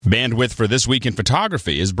Bandwidth for This Week in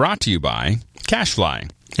Photography is brought to you by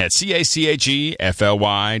CacheFly at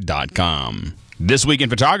CACHEFLY.com. This Week in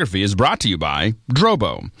Photography is brought to you by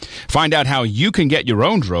Drobo. Find out how you can get your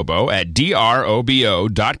own Drobo at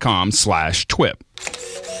drobo.com/twip.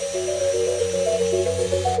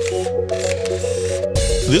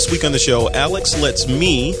 This week on the show, Alex lets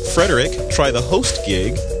me, Frederick, try the host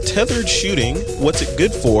gig, tethered shooting, what's it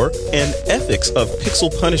good for, and ethics of pixel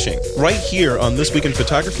punishing. Right here on This Week in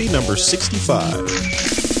Photography, number 65.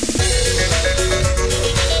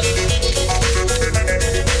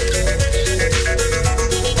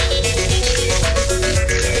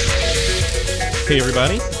 Hey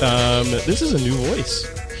everybody, this is a new voice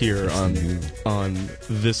here on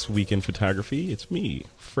This Week in Photography. It's me,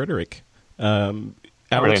 Frederick.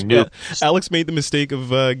 Alex made the mistake of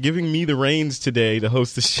giving me the reins today to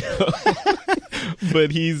host the show,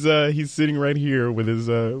 but he's sitting right here with his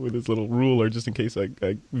little ruler just in case I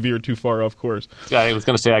veer too far off course. Yeah, I was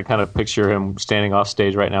going to say I kind of picture him standing off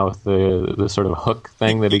stage right now with the sort of hook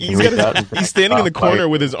thing that he can reach out. He's standing in the corner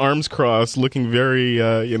with his arms crossed, looking very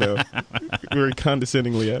very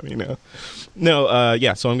condescendingly at me now. No,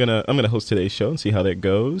 so I'm gonna host today's show and see how that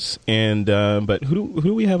goes. And but who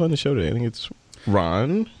do we have on the show today? I think it's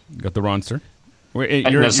Ron. Got the Ron, sir.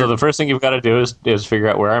 So the first thing you've got to do is figure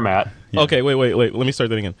out where I'm at. Yeah. Okay, wait. Let me start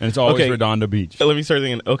that again. And it's always Redondo Beach. Let me start that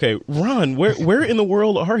again. Okay, Ron, where in the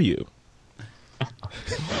world are you?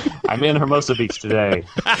 I'm in Hermosa Beach today.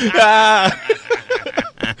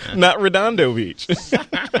 Not Redondo Beach.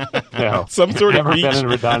 No, some sort of beach. Been in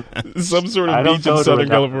Redondo. Some sort of beach in Southern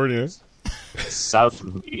California. South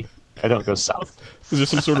of me. I don't go south. Is there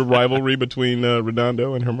some sort of rivalry between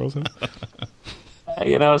Redondo and Hermosa?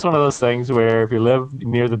 It's one of those things where if you live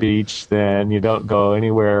near the beach, then you don't go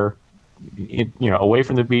anywhere, away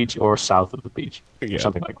from the beach or south of the beach, or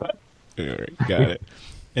something like that. All right, got it.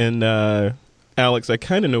 And Alex, I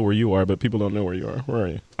kind of know where you are, but people don't know where you are. Where are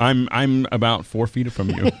you? I'm about 4 feet from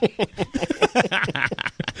you.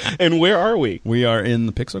 And where are we? We are in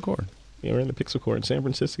the Pixel Corps. Yeah, we're in the Pixel Corps in San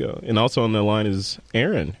Francisco. And also on the line is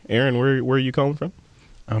Aaron. Aaron, where are you calling from?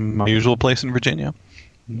 My usual place in Virginia.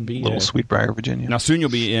 Little Sweetbriar, Virginia. Now soon you'll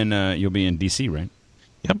be in D.C., right?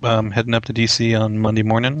 Yep, I'm heading up to D.C. on Monday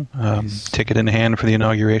morning. Ticket in hand for the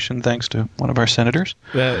inauguration, thanks to one of our senators.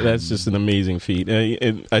 That's just an amazing feat.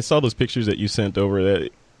 I saw those pictures that you sent over.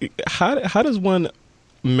 How does one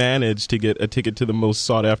manage to get a ticket to the most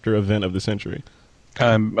sought-after event of the century?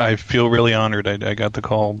 I feel really honored. I got the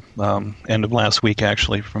call end of last week,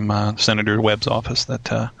 actually, from Senator Webb's office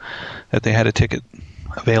that they had a ticket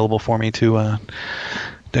available for me to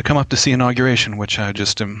come up to see inauguration, which I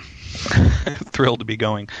just am thrilled to be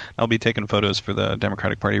going. I'll be taking photos for the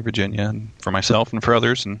Democratic Party of Virginia and for myself and for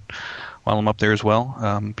others, and while I'm up there as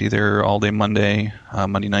well. Be there all day Monday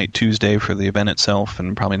night, Tuesday for the event itself,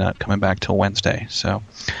 and probably not coming back till Wednesday. So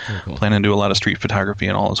planning to do a lot of street photography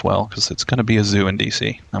and all as well, because it's going to be a zoo in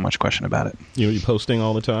D.C., not much question about it. You posting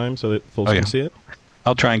all the time so that folks can see it?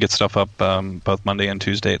 I'll try and get stuff up both Monday and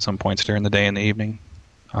Tuesday at some points during the day and the evening.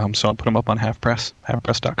 So I'll put them up on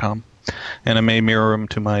halfpress.com. And I may mirror them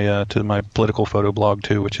to my political photo blog,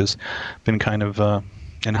 too, which has been kind of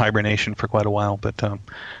in hibernation for quite a while. But going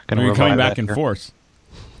to revive coming back in force.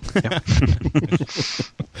 Yeah.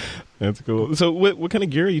 That's cool. So what kind of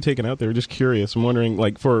gear are you taking out there? Just curious. I'm wondering,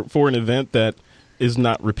 like, for an event that is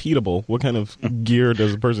not repeatable, what kind of gear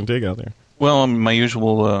does a person take out there? Well, my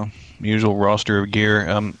usual roster of gear.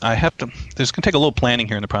 I have to. There's going to take a little planning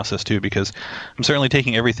here in the process too, because I'm certainly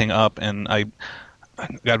taking everything up, and I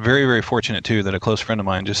got very, very fortunate too that a close friend of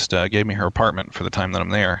mine just gave me her apartment for the time that I'm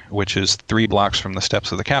there, which is 3 blocks from the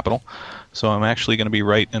steps of the Capitol. So I'm actually going to be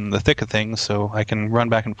right in the thick of things, so I can run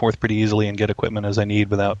back and forth pretty easily and get equipment as I need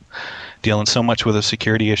without dealing so much with the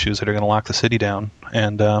security issues that are going to lock the city down.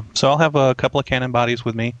 And so I'll have a couple of Canon bodies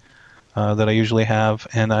with me that I usually have,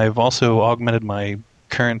 and I've also augmented my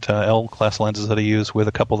current L-class lenses that I use with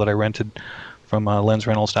a couple that I rented from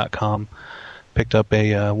lensrentals.com. Picked up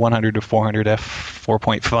a 100 to 400 f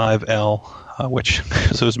 4.5 L, which,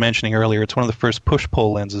 as I was mentioning earlier, it's one of the first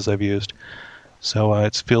push-pull lenses I've used. So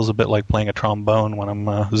it feels a bit like playing a trombone when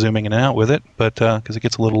I'm zooming in and out with it, but because it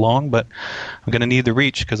gets a little long. But I'm going to need the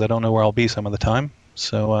reach because I don't know where I'll be some of the time.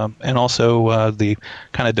 So and also the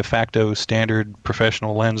kind of de facto standard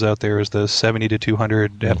professional lens out there is the 70 to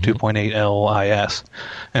 200 f2.8 L IS,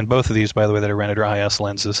 and both of these, by the way, that I rented are IS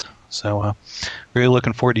lenses. So really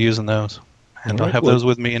looking forward to using those. And I'll have those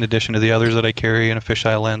with me in addition to the others that I carry, and a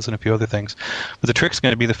fisheye lens and a few other things. But the trick's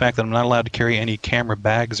going to be the fact that I'm not allowed to carry any camera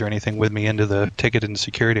bags or anything with me into the ticket and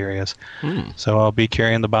security areas. So I'll be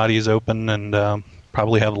carrying the bodies open and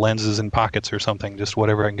probably have lenses in pockets or something, just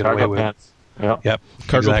whatever I can get Cargo away pants. Yep. with. Yep.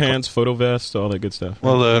 Cargo exactly. pants, photo vest, all that good stuff.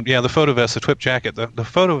 Well, the photo vest, the TWIP jacket, the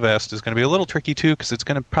photo vest is going to be a little tricky too because it's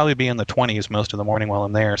going to probably be in the 20s most of the morning while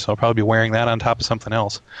I'm there, so I'll probably be wearing that on top of something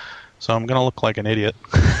else. So I'm going to look like an idiot.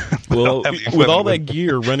 Well, with all that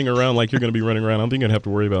gear running around like you're going to be running around, I don't think you're going to have to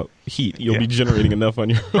worry about heat. You'll be generating enough on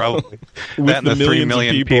your probably with that and the 3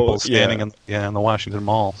 million people standing yeah. in the Washington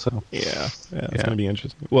Mall. So It's going to be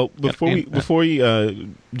interesting. Well, before we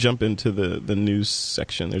jump into the news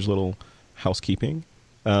section, there's a little housekeeping.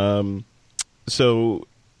 So,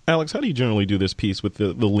 Alex, how do you generally do this piece with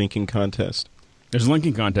the linking contest? There's a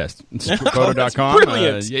linking contest. It's twipphoto.com.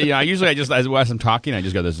 Brilliant. As I'm talking, I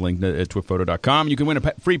just got this link at twipphoto.com. You can win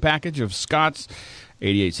a free package of Scott's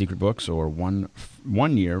 88 secret books or one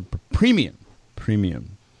year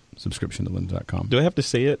premium subscription to lynn.com. Do I have to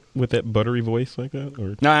say it with that buttery voice like that?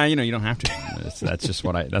 Or? Nah, you don't have to. That's just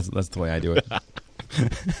that's the way I do it.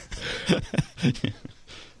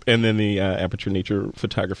 And then the Aperture Nature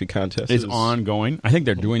Photography Contest is ongoing. I think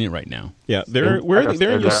they're doing it right now. Yeah, they're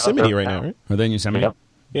in Yosemite right now, right? Are they in Yosemite? Yep.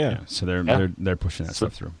 Yeah. So they're pushing that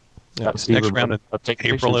stuff through. next round of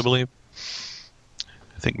April, I believe.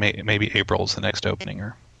 I think maybe April is the next opening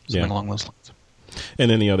or something along those lines.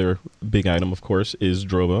 And then the other big item, of course, is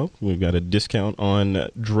Drobo. We've got a discount on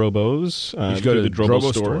Drobos. You should go to the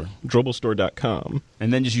Drobo store. Drobostore.com.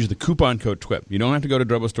 And then just use the coupon code TWIP. You don't have to go to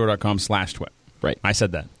drobostore.com/TWIP. Right. I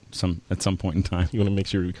said that at some point in time. You want to make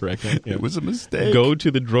sure you correct that? Yeah. It was a mistake. Go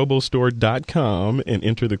to the drobostore.com and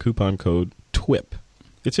enter the coupon code TWIP.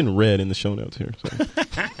 It's in red in the show notes here. So.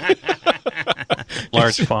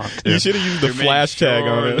 Large font. You should have used the flash tag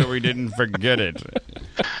on it. That we didn't forget it.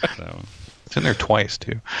 So. It's in there twice,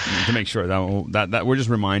 too. To make sure that we're just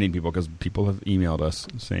reminding people because people have emailed us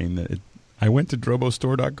saying that I went to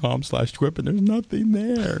drobostore.com/TWIP and there's nothing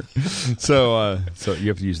there. So you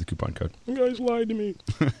have to use the coupon code. You guys lied to me.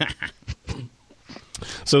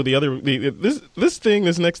 So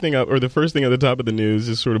this next thing up, or the first thing at the top of the news,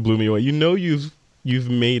 just sort of blew me away. You know you've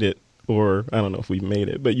made it, or I don't know if we've made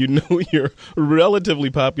it, but you know you're relatively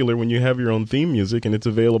popular when you have your own theme music and it's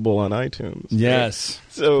available on iTunes. Yes.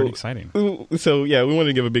 So pretty exciting. So yeah, we wanted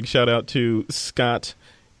to give a big shout out to Scott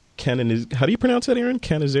Canizaro. How do you pronounce that, Aaron?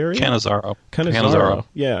 Canizaro.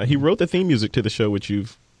 Yeah, he wrote the theme music to the show, which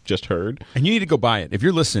you've just heard. And you need to go buy it. If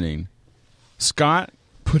you're listening, Scott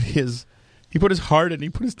put his heart and he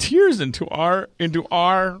put his tears into our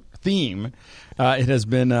theme. It has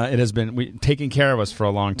been taking care of us for a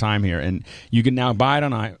long time here, and you can now buy it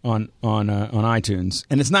on iTunes,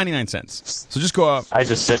 and it's 99 cents. So just go up. I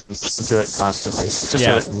just sit and listen to it constantly.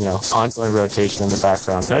 Just ongoing rotation in the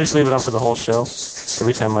background. Can I just leave it on for the whole show?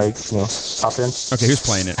 Every time I pop in. Okay, who's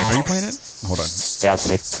playing it? Are you playing it? Hold on. Yeah, it's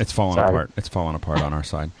me. It's falling apart. It's falling apart on our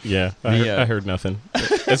side. Yeah, I heard nothing.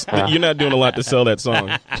 You're not doing a lot to sell that song.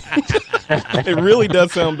 It really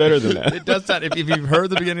does sound better than that. It does sound. If you've heard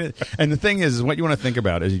the beginning, and the thing is, what you want to think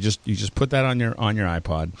about is you just put that on your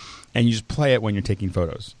iPod, and you just play it when you're taking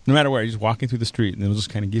photos. No matter where, you're just walking through the street, and it'll just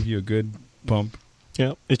kind of give you a good bump.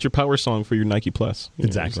 Yeah, it's your power song for your Nike Plus.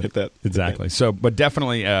 Exactly. Hit that. Exactly. So, but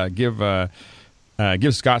definitely give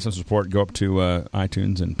Scott some support. Go up to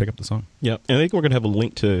iTunes and pick up the song. Yeah, and I think we're going to have a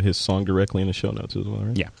link to his song directly in the show notes as well,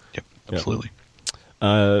 right? Yeah. Yep. Absolutely.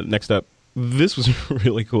 Next up, this was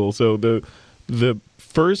really cool. So the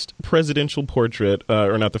first presidential portrait,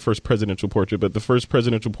 or not the first presidential portrait, but the first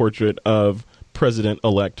presidential portrait of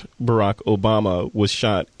President-elect Barack Obama was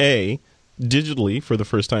shot, A, digitally for the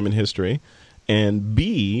first time in history, and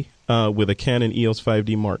B, with a Canon EOS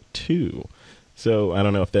 5D Mark II. So I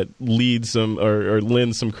don't know if that leads some or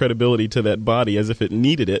lends some credibility to that body as if it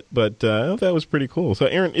needed it, but that was pretty cool. So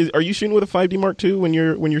Aaron, are you shooting with a 5D Mark II when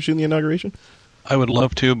you're shooting the inauguration? I would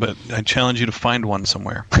love to, but I challenge you to find one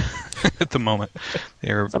somewhere at the moment.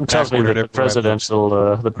 They're tells me that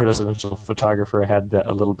the presidential photographer had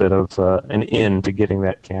a little bit of an in to getting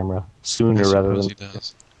that camera sooner rather than. He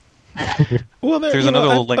does. Well, there's another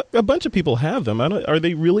little link. A bunch of people have them. Are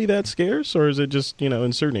they really that scarce, or is it just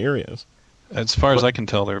in certain areas? As far as I can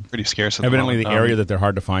tell, they're pretty scarce. Evidently, the area that they're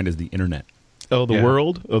hard to find is the internet. Oh, the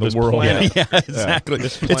world? Oh, the world. Planet. Yeah, exactly. Yeah,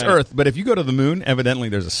 it's Earth, but if you go to the moon, evidently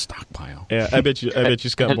there's a stockpile. Yeah, I bet you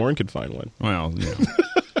Scott Bourne could find one. Well, yeah.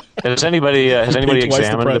 Has anybody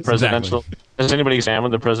examined the presidential? Exactly. Has anybody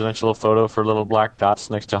examined the presidential photo for little black dots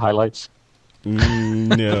next to highlights?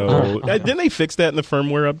 No. Didn't they fix that in the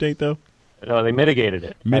firmware update though? No, they mitigated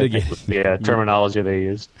it. With the terminology they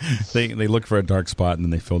used. They looked for a dark spot and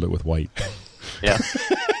then they filled it with white. Yeah.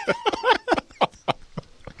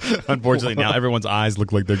 Unfortunately, now everyone's eyes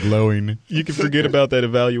look like they're glowing. You can forget about that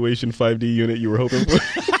evaluation 5D unit you were hoping for.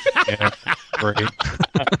 Yeah. Great.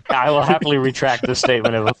 I will happily retract this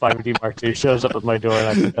statement if a 5D Mark II shows up at my door and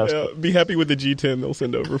I can test it. Be happy with the G10 they'll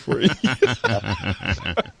send over for you.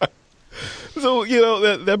 So,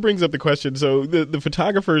 that brings up the question. So the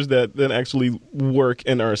photographers that actually work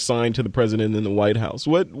and are assigned to the president in the White House,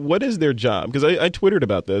 what is their job? Because I Twittered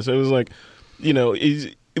about this. It was like,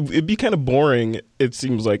 it'd be kind of boring, it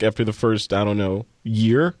seems like, after the first, I don't know,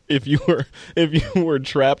 year, if you were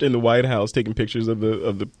trapped in the White House taking pictures of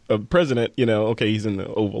the president. Okay, he's in the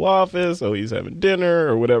Oval Office, he's having dinner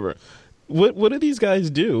or whatever. What do these guys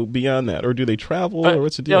do beyond that, or do they travel, or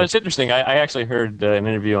what's the deal? It's interesting. I actually heard an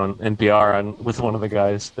interview on NPR with one of the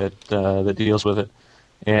guys that deals with it,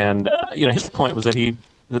 and his point was that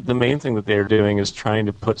the main thing that they're doing is trying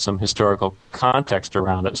to put some historical context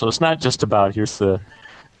around it. So it's not just about here's the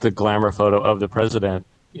glamour photo of the president,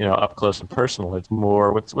 up close and personal. It's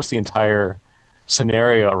more what's the entire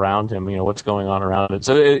scenario around him, what's going on around it.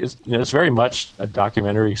 So it's very much a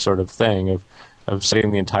documentary sort of thing of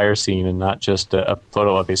setting the entire scene and not just a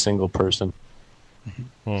photo of a single person.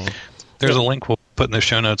 Mm-hmm. There's a link we'll put in the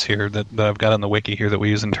show notes here that I've got on the wiki here that we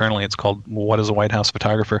use internally. It's called "What is a White House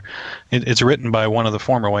Photographer?" It's written by one of the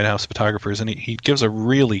former White House photographers, and he gives a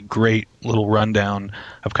really great little rundown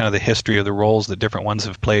of kind of the history of the roles that different ones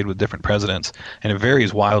have played with different presidents, and it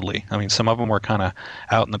varies wildly. I mean, some of them were kind of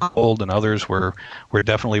out in the cold, and others were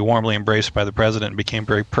definitely warmly embraced by the president and became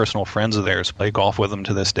very personal friends of theirs, play golf with him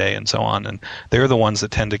to this day, and so on. And they're the ones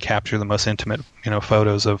that tend to capture the most intimate,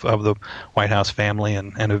 photos of the White House family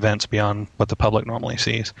and events beyond what the public normally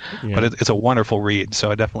sees. Yeah. But it's a wonderful read,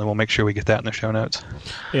 so I definitely will make sure we get that in the show notes.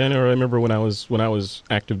 Yeah, I remember when I was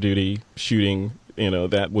active duty shooting,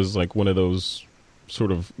 that was like one of those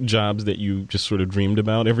sort of jobs that you just sort of dreamed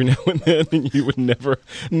about every now and then, and you would never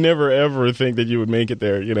ever think that you would make it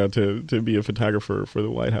there, to be a photographer for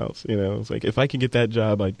the White House. It's like, if I could get that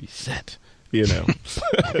job, I'd be set,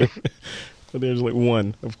 But there's like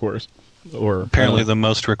one, of course. Or apparently the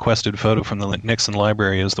most requested photo from the Nixon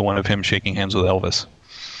library is the one of him shaking hands with Elvis.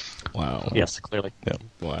 Wow. Yes, clearly. Yeah.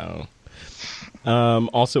 Wow.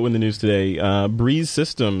 Also in the news today, Breeze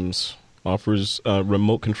Systems offers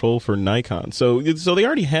remote control for Nikon. So they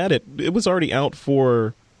already had it. It was already out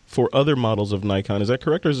for other models of Nikon. Is that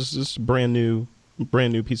correct, or is this brand new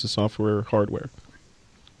piece of software hardware?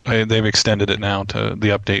 They've extended it now to the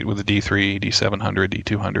update with the D3, D700,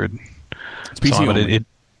 D200. It's PC only.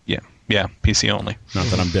 Yeah, PC only. Not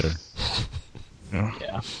that I'm bitter.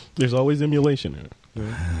 Yeah. There's always emulation in it.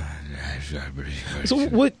 So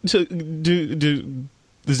what does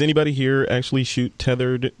anybody here actually shoot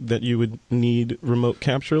tethered that you would need remote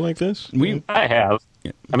capture like this? I have.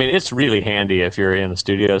 I mean, it's really handy if you're in a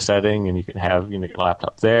studio setting and you can have your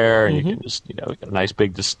laptop there and you can just get a nice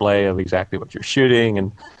big display of exactly what you're shooting,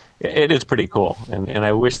 and it is pretty cool. And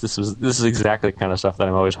I wish this is exactly the kind of stuff that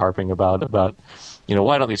I'm always harping about.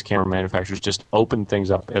 Why don't these camera manufacturers just open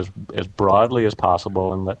things up as broadly as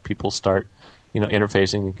possible and let people start,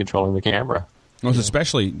 interfacing and controlling the camera? Well, it's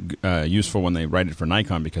especially useful when they write it for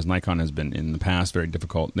Nikon, because Nikon has been in the past very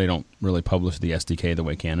difficult. They don't really publish the SDK the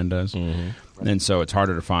way Canon does, and so it's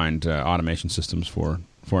harder to find automation systems for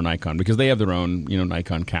Nikon, because they have their own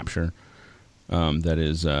Nikon capture that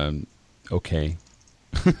is okay.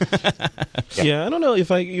 Yeah, I don't know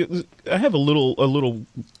if I have a little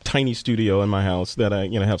tiny studio in my house that I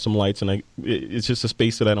have some lights, and it's just a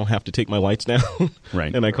space that I don't have to take my lights down,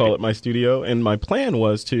 right? And I call it my studio. And my plan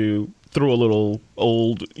was to throw a little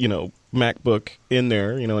old MacBook in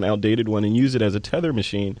there, an outdated one, and use it as a tether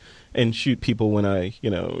machine and shoot people when I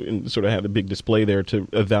and sort of have a big display there to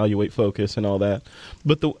evaluate focus and all that.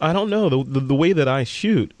 But I don't know, the way that I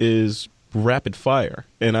shoot is rapid fire,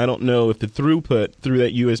 and I don't know if the throughput through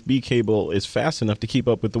that USB cable is fast enough to keep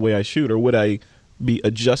up with the way I shoot, or would I be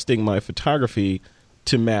adjusting my photography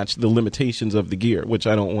to match the limitations of the gear, which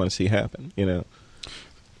I don't want to see happen.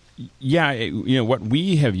 Yeah, what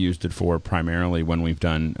we have used it for primarily when we've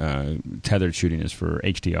done tethered shooting is for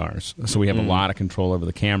HDRs. So we have a lot of control over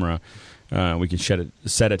the camera. We can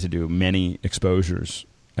set it to do many exposures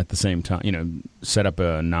at the same time. Set up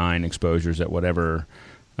 9 exposures at whatever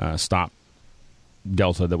stop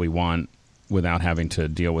delta that we want without having to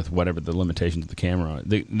deal with whatever the limitations of the camera are.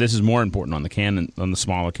 This is more important on the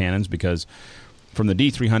smaller Canons, because from the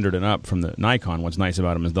D300 and up from the Nikon, what's nice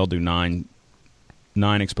about them is they'll do 9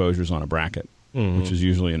 exposures on a bracket, which is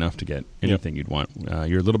usually enough to get anything you'd want.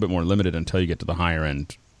 You're a little bit more limited until you get to the higher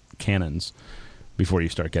end Canons before you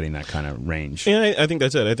start getting that kind of range. Yeah, I think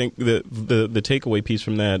that's it. I think the takeaway piece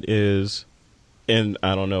from that is, and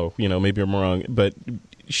I don't know, maybe I'm wrong, but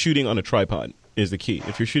shooting on a tripod is the key.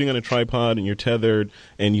 If you're shooting on a tripod and you're tethered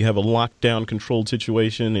and you have a lockdown controlled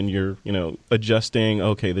situation and you're, adjusting,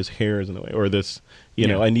 okay, this hair is in the way, or this,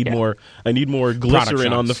 I need more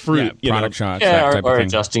glycerin on the fruit. Product shots, yeah, that type or of thing.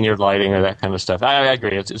 adjusting your lighting or that kind of stuff. I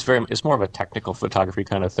agree. It's more of a technical photography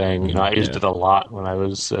kind of thing. I used it a lot when I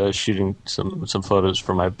was shooting some photos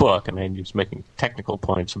for my book, and I was making technical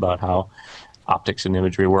points about how optics and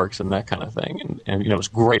imagery works and that kind of thing, and it was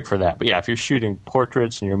great for that. But yeah, if you're shooting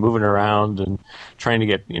portraits and you're moving around and trying to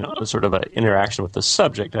get sort of an interaction with the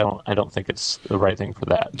subject, I don't think it's the right thing for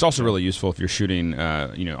that. It's also really useful if you're shooting.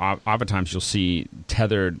 Oftentimes you'll see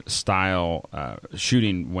tethered style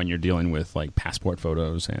shooting when you're dealing with like passport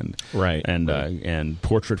photos and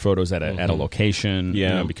portrait photos at a location.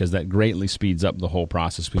 Yeah, because that greatly speeds up the whole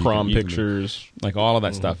process. Prom pictures, like all of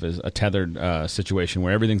that stuff is a tethered situation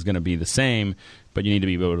where everything's going to be the same, but you need to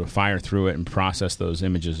be able to fire through it and process those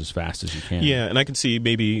images as fast as you can. Yeah, and I can see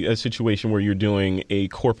maybe a situation where you're doing a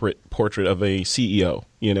corporate portrait of a CEO,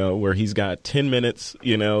 where he's got 10 minutes,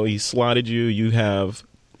 he's slotted you, you have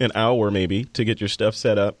an hour maybe to get your stuff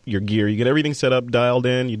set up, your gear, you get everything set up, dialed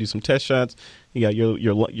in, you do some test shots, you got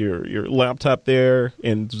your laptop there,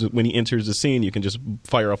 and when he enters the scene, you can just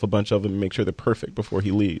fire off a bunch of them and make sure they're perfect before he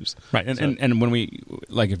leaves. Right, and when we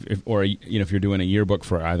like if you're doing a yearbook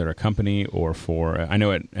for either a company or for I know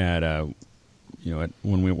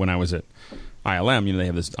when I was at ILM, they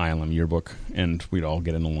have this ILM yearbook, and we'd all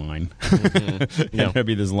get in the line, and there'd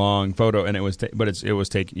be this long photo, and you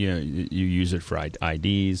use it for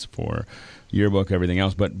IDs, for yearbook, everything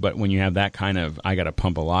else, but when you have that kind of, I got to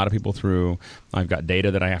pump a lot of people through. I've got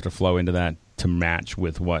data that I have to flow into that to match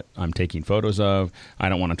with what I'm taking photos of. I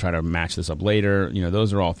don't want to try to match this up later.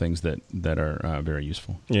 Those are all things that are very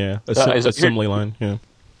useful. Yeah, assembly line. Yeah.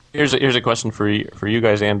 Here's a question for you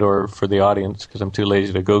guys and or for the audience, because I'm too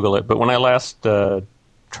lazy to Google it. But when I last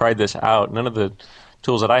tried this out, none of the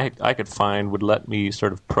tools that I could find would let me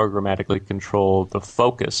sort of programmatically control the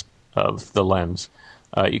focus of the lens.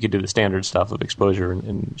 You could do the standard stuff of exposure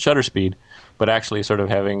and shutter speed, but actually sort of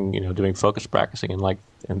having doing focus practicing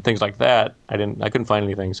and things like that, I couldn't find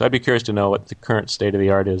anything. So I'd be curious to know what the current state of the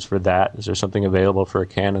art is for that. Is there something available for a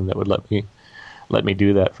Canon that would let me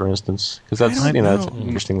do that, for instance? Because that's that's an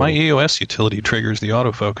interesting. My EOS utility triggers the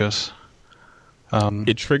autofocus.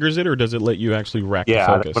 It triggers it, or does it let you actually rack the yeah,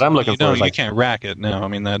 focus? but I'm looking for you can't rack it. No, I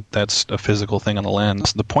mean that's a physical thing on the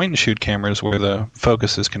lens. The point and shoot cameras where the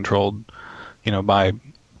focus is controlled, by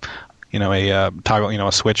a toggle,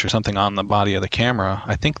 a switch or something on the body of the camera.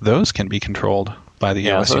 I think those can be controlled by the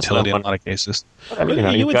EOS utility in a lot of cases. I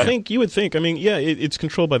mean, you would think. I mean, yeah, it's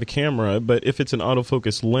controlled by the camera, but if it's an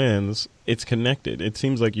autofocus lens, it's connected. It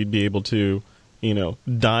seems like you'd be able to,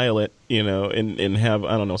 dial it, and have,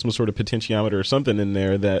 I don't know, some sort of potentiometer or something in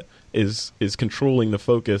there that is controlling the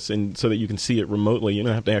focus, and so that you can see it remotely. You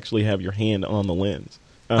don't have to actually have your hand on the lens.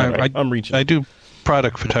 I'm reaching. I do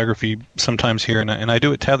product photography sometimes here, and I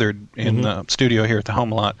do it tethered in the studio here at the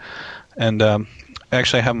home a lot, and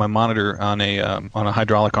actually I have my monitor on a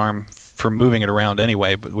hydraulic arm for moving it around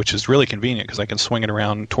anyway, but which is really convenient because I can swing it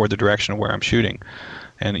around toward the direction of where I'm shooting,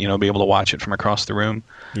 and be able to watch it from across the room.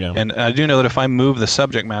 Yeah. And I do know that if I move the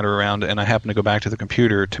subject matter around and I happen to go back to the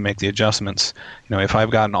computer to make the adjustments, if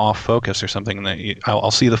I've got an off focus or something,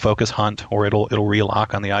 I'll see the focus hunt, or it'll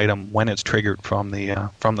relock on the item when it's triggered from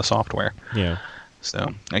the software. Yeah.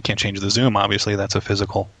 So I can't change the zoom. Obviously, that's a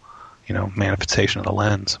physical manifestation of the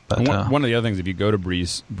lens. But one of the other things, if you go to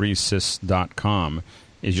breezesys.com,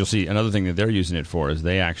 is you'll see another thing that they're using it for is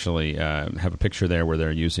they actually have a picture there where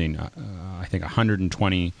they're using, I think,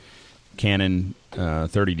 120 Canon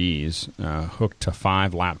 30Ds hooked to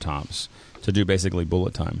 5 laptops to do basically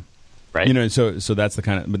bullet time. Right. So that's the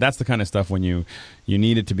kind of stuff when you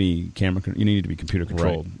need it to be computer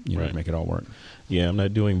controlled, right. To make it all work. Yeah, I'm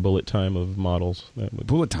not doing bullet time of models.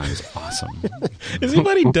 Bullet time is awesome. Has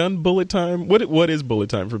anybody done bullet time? What is bullet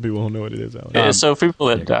time for people who know what it is, Alex? So for people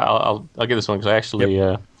that I'll give this one because I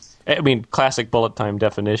actually classic bullet time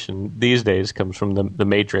definition these days comes from the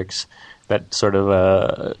Matrix. That sort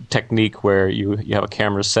of technique where you have a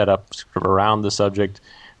camera set up sort of around the subject.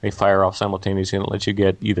 They fire off simultaneously, and it lets you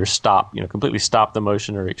get either completely stop the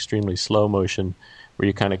motion, or extremely slow motion, where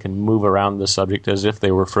you kind of can move around the subject as if they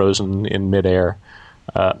were frozen in midair.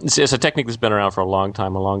 It's a technique that's been around for a long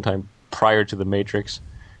time prior to the Matrix,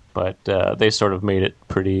 but they sort of made it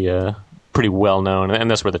pretty well known, and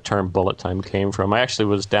that's where the term bullet time came from. I actually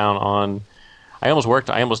was down on. I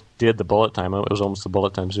almost did the bullet time. I was almost the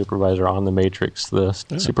bullet time supervisor on the Matrix. The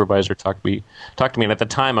supervisor talked to me, and at the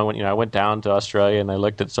time I went down to Australia and I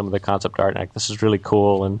looked at some of the concept art, and this is really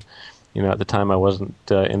cool. And at the time I wasn't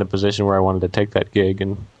in a position where I wanted to take that gig,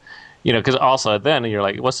 and because also then you're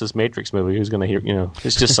like, what's this Matrix movie? Who's going to hear?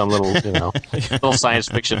 It's just some little, little science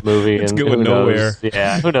fiction movie. It's and going who nowhere.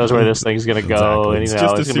 Knows, who knows where this thing's going to go? Exactly. And It's it's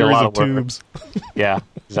just a going to be a series lot of of work. tubes. Yeah,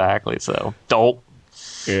 exactly. So, dope.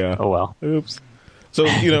 Yeah. Oh well. Oops. So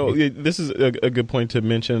this is a good point to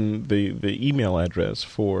mention the email address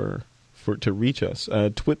for to reach us,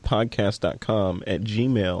 twitpodcast.com at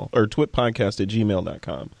gmail or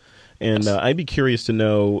twitpodcast@gmail.com. And I'd be curious to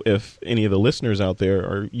know if any of the listeners out there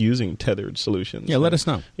are using tethered solutions. Yeah, let us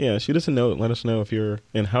know. Yeah, shoot us a note. Let us know if you're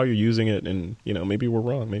and how you're using it, and maybe we're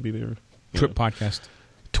wrong. Maybe they're Twip Podcast.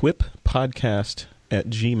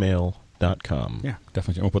 Twippodcast@gmail.com. Yeah,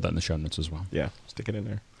 definitely. We'll put that in the show notes as well. Yeah, stick it in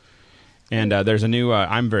there. And there's a new.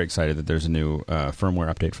 I'm very excited that there's a new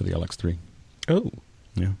firmware update for the LX3. Oh,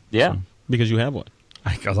 Yeah. So, because you have one.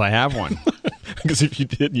 because I have one. Because if you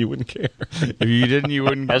didn't, you wouldn't care. If you didn't, you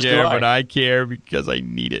wouldn't As do care, I. but I care because I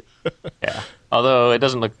need it. Yeah. Although it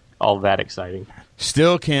doesn't look all that exciting.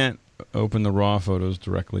 Still can't open the raw photos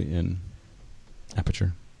directly in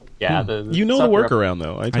Aperture. Yeah. You know the workaround,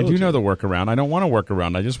 though. I do know the workaround. I don't want to work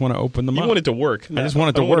around. I just want to open them You up. want it to work. I just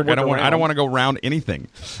want it to work. I don't want to go around anything.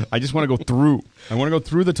 I just want to go through. I want to go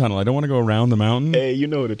through the tunnel. I don't want to go around the mountain. Hey, you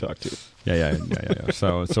know who to talk to. Yeah.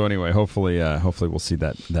 So anyway, hopefully we'll see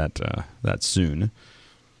that soon.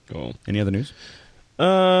 Cool. Any other news?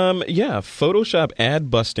 Photoshop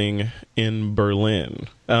ad busting in Berlin.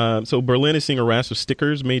 So Berlin is seeing a rash of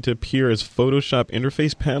stickers made to appear as Photoshop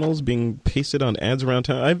interface panels being pasted on ads around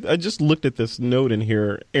town. I just looked at this note in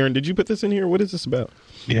here. Aaron, did you put this in here? What is this about?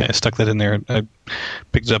 Yeah, I stuck that in there. I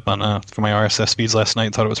picked it up on for my RSS feeds last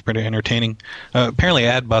night. Thought it was pretty entertaining. Apparently,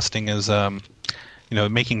 ad busting is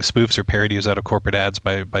making spoofs or parodies out of corporate ads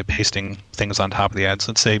by pasting things on top of the ads.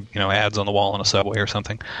 Let's say ads on the wall on a subway or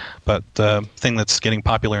something. But the thing that's getting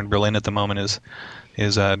popular in Berlin at the moment is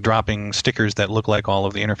dropping stickers that look like all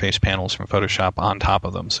of the interface panels from Photoshop on top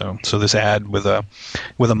of them. So this ad with a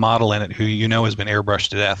model in it who has been airbrushed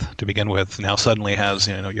to death to begin with now suddenly has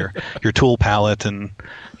your tool palette and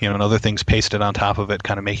and other things pasted on top of it,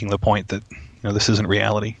 kind of making the point that this isn't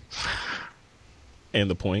reality. And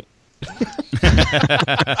the point.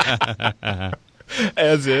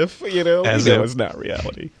 As if it's not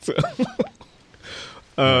reality. So.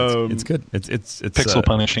 It's good. It's pixel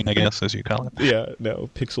punishing, I guess, as you call it. Yeah, no,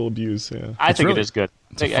 pixel abuse. Yeah, I think it is good.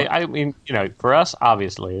 I mean, for us,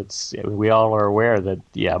 obviously, we all are aware that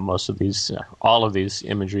most of these, all of these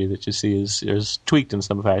imagery that you see is tweaked in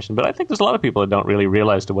some fashion. But I think there's a lot of people that don't really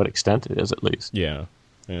realize to what extent it is, at least. Yeah.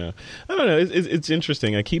 I don't know. It's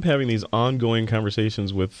interesting. I keep having these ongoing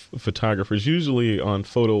conversations with photographers, usually on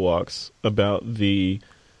photo walks, about the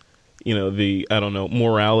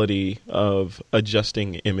morality of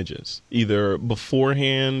adjusting images, either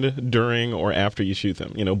beforehand, during, or after you shoot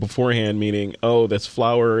them. Beforehand meaning, this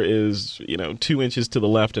flower is 2 inches to the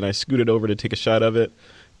left, and I scooted over to take a shot of it.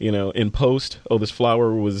 In post, this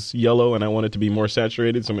flower was yellow, and I want it to be more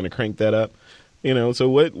saturated, so I'm going to crank that up. So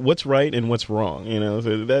what's right and what's wrong?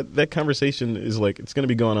 So that conversation is like it's going to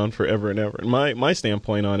be going on forever and ever. And my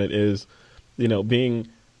standpoint on it is, being,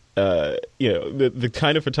 the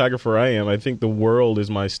kind of photographer I am. I think the world is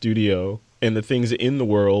my studio, and the things in the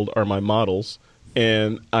world are my models.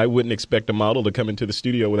 And I wouldn't expect a model to come into the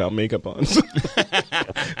studio without makeup on.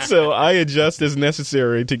 So I adjust as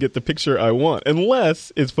necessary to get the picture I want,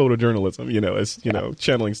 unless it's photojournalism,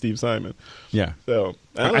 channeling Steve Simon. Yeah. So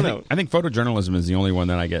I don't know. I think photojournalism is the only one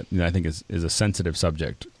that I get. I think is a sensitive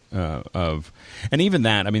subject of, and even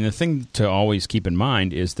that. I mean, the thing to always keep in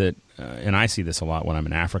mind is that, and I see this a lot when I'm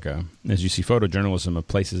in Africa, is you see photojournalism of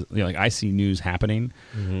places like I see news happening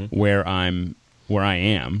where I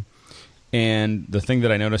am. And the thing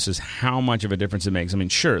that I notice is how much of a difference it makes. I mean,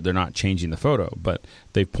 sure, they're not changing the photo, but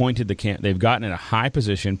they've pointed they've gotten in a high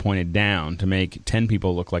position, pointed down to make 10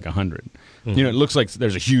 people look like 100. It looks like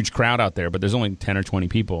there's a huge crowd out there, but there's only 10 or 20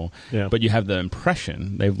 people. Yeah. But you have the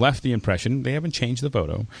impression, they've left the impression, they haven't changed the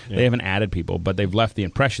photo, they haven't added people, but they've left the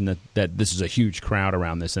impression that this is a huge crowd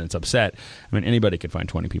around this and it's upset. I mean, anybody could find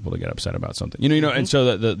 20 people to get upset about something. And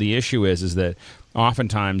so the issue is that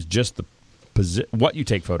oftentimes just what you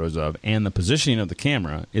take photos of and the positioning of the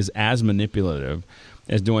camera is as manipulative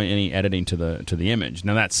as doing any editing to the image.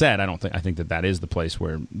 Now that said, I think that is the place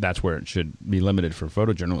where it should be limited for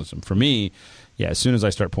photojournalism. For me, as soon as I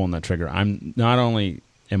start pulling that trigger, I'm not only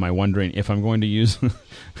am I wondering if I'm going to use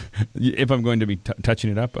if I'm going to be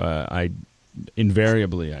touching it up, I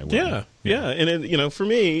invariably I will. Yeah, and for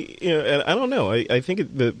me, and I don't know. I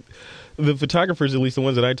think the the photographers, at least the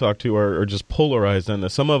ones that I talk to, are just polarized on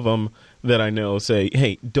this. Some of them that I know say,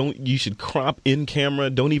 hey, you should crop in camera.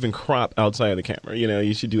 Don't even crop outside of the camera.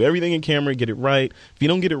 You should do everything in camera, get it right. If you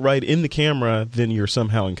don't get it right in the camera, then you're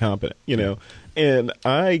somehow incompetent, And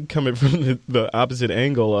I come in from the opposite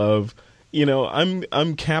angle of,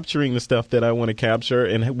 I'm capturing the stuff that I want to capture,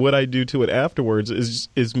 and what I do to it afterwards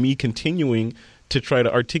is me continuing to try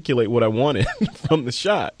to articulate what I wanted from the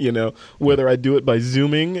shot, whether I do it by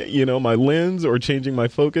zooming, my lens, or changing my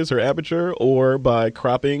focus or aperture, or by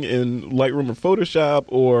cropping in Lightroom or Photoshop,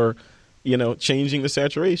 or, changing the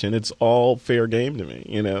saturation. It's all fair game to me,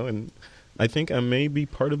 and I think I may be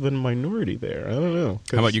part of the minority there. I don't know.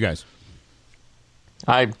 How about you guys?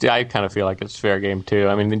 I kind of feel like it's fair game too.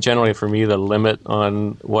 I mean, generally for me, the limit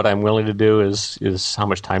on what I'm willing to do is how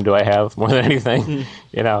much time do I have more than anything,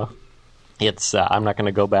 It's I'm not going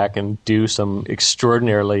to go back and do some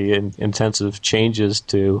extraordinarily intensive changes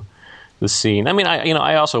to the scene. I mean,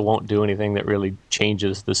 I also won't do anything that really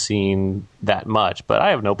changes the scene that much, but I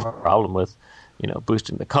have no problem with,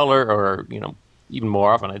 boosting the color, or, even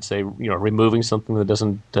more often I'd say, removing something that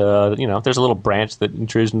doesn't, if there's a little branch that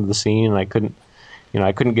intrudes into the scene and I couldn't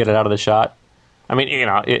get it out of the shot. I mean,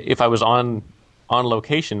 if I was on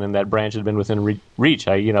location and that branch had been within reach,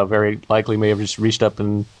 I, very likely may have just reached up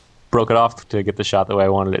and broke it off to get the shot the way I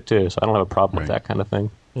wanted it to. So I don't have a problem with that kind of thing.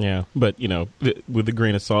 Yeah, but with a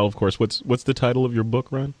grain of salt, of course. What's the title of your book,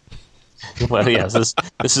 Ron? Well, yes,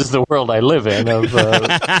 this is the world I live in of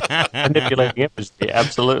manipulating imagery.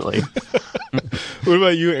 Absolutely. What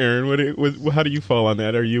about you, Aaron? How do you fall on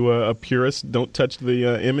that? Are you a purist? Don't touch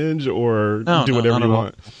the image, or do whatever you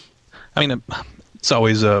want? I mean, it's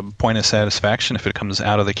always a point of satisfaction if it comes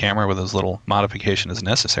out of the camera with as little modification as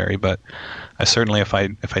necessary. But I certainly, if I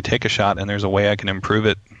take a shot and there's a way I can improve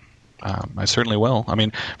it, I certainly will. I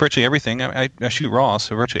mean, virtually everything, I shoot raw,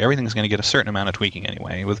 so virtually everything is going to get a certain amount of tweaking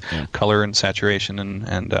anyway, with color and saturation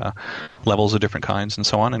and levels of different kinds and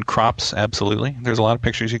so on. And crops, absolutely. There's a lot of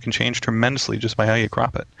pictures you can change tremendously just by how you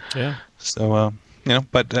crop it. Yeah. So,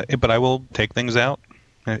 but I will take things out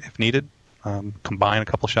if needed. Combine a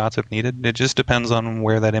couple shots if needed. It just depends on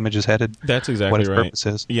where that image is headed. That's exactly what its right. purpose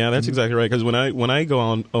is. Yeah, that's exactly right. Because when I go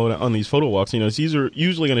on these photo walks, these are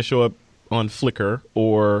usually going to show up on Flickr,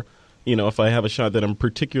 or if I have a shot that I'm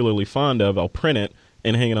particularly fond of, I'll print it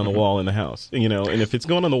and hang it on the wall in the house. And if it's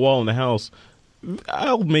going on the wall in the house,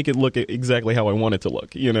 I'll make it look exactly how I want it to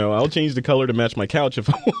look. I'll change the color to match my couch if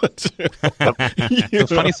I want to. The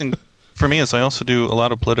funny thing for me is I also do a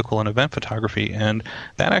lot of political and event photography, and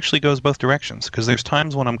that actually goes both directions, because there's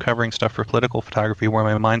times when I'm covering stuff for political photography where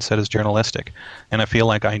my mindset is journalistic, and I feel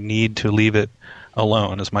like I need to leave it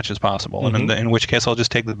alone as much as possible, and in which case I'll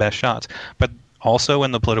just take the best shots. But also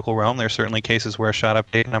in the political realm, there are certainly cases where a shot I've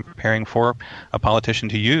taken I'm preparing for a politician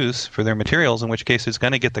to use for their materials, in which case it's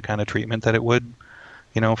going to get the kind of treatment that it would,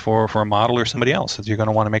 for a model or somebody else. You're going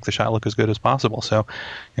to want to make the shot look as good as possible. So,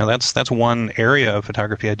 that's one area of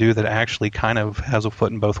photography I do that actually kind of has a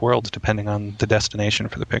foot in both worlds, depending on the destination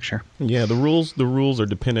for the picture. Yeah, the rules are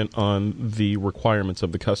dependent on the requirements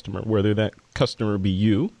of the customer. Whether that customer be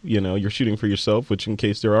you're shooting for yourself, which in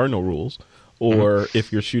case there are no rules, or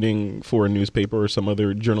if you're shooting for a newspaper or some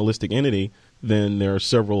other journalistic entity, then there are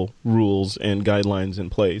several rules and guidelines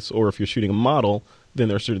in place. Or if you're shooting a model, then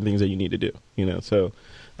there are certain things that you need to do. So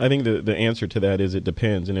I think the answer to that is it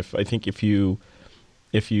depends. And if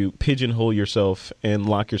you pigeonhole yourself and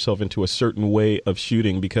lock yourself into a certain way of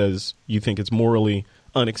shooting because you think it's morally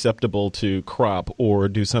unacceptable to crop or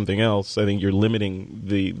do something else, I think you're limiting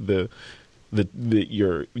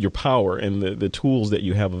your power and the tools that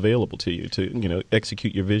you have available to you to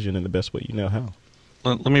execute your vision in the best way you know how.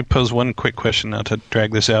 Let me pose one quick question now to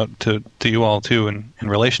drag this out to you all too in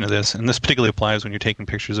relation to this, and this particularly applies when you're taking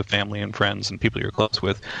pictures of family and friends and people you're close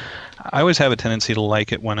with. I always have a tendency to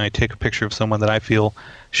like it when I take a picture of someone that I feel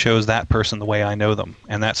shows that person the way I know them,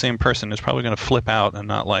 and that same person is probably going to flip out and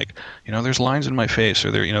not like, there's lines in my face, or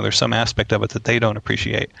there's some aspect of it that they don't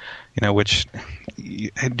appreciate, which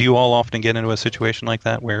do you all often get into a situation like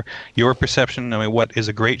that where your perception, what is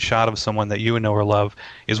a great shot of someone that you know or love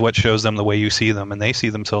is what shows them the way you see them, and they see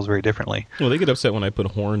themselves very differently? Well, they get upset when I put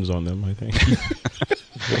horns on them, I think.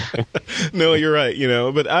 No, you're right,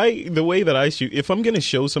 but the way that I shoot, if I'm going to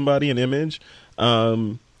show somebody an image,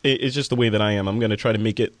 it's just the way that I am. I'm going to try to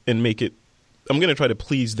make it, I'm going to try to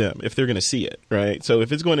please them if they're going to see it, right? So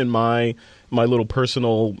if it's going in my little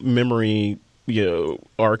personal memory,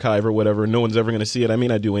 archive or whatever, no one's ever going to see it. I may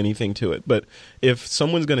not do anything to it. But if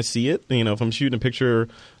someone's going to see it, if I'm shooting a picture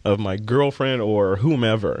of my girlfriend or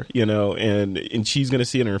whomever, and she's going to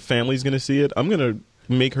see it and her family's going to see it, I'm going to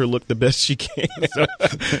make her look the best she can.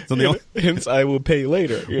 So the Hence, I will pay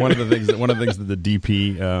later. one of the things that the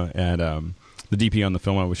DP the DP on the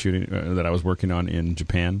film I was shooting that I was working on in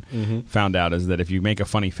Japan found out is that if you make a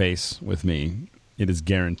funny face with me, it is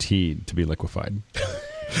guaranteed to be liquefied.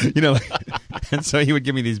 And so he would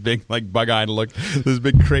give me these big, like, bug-eyed look, this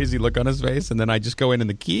big crazy look on his face, and then I just go in, and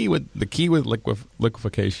the key with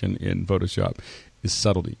liquefaction in Photoshop is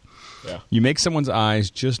subtlety. Yeah. You make someone's eyes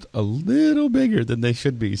just a little bigger than they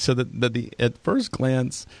should be, so that at first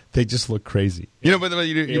glance they just look crazy. But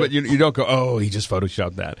you don't go, oh, he just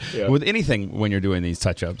photoshopped that. Yeah. With anything, when you're doing these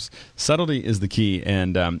touch-ups, subtlety is the key,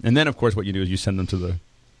 and then of course what you do is you send them to the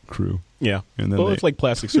crew. Yeah. And then it's like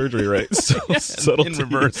plastic surgery, right? So subtlety. In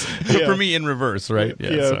reverse. Yeah. For me, in reverse, right?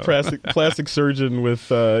 Yeah, plastic surgeon with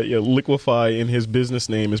liquefy in his business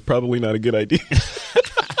name is probably not a good idea.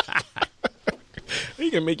 He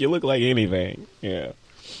can make you look like anything. Yeah.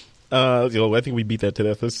 I think we beat that to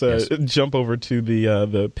death. Let's jump over to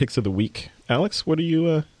the picks of the week. Alex, what are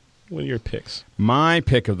your picks? My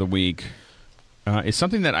pick of the week is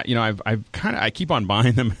something that I keep on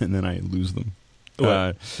buying them and then I lose them.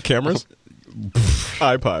 Cameras,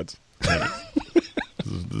 iPods.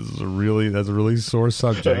 That's a really sore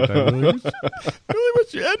subject. I really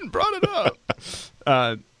wish you hadn't brought it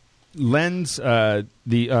up. Lens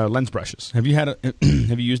brushes. Have you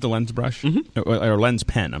used a lens brush or lens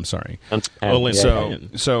pen? I'm sorry. Lens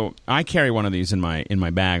pen. So I carry one of these in my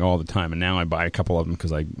bag all the time, and now I buy a couple of them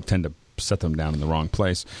because I tend to set them down in the wrong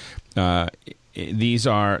place. They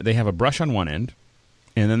have a brush on one end,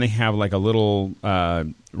 and then they have like a little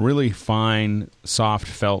really fine, soft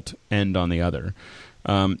felt end on the other.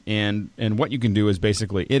 And what you can do is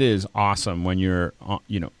basically, it is awesome when you're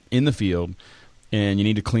in the field and you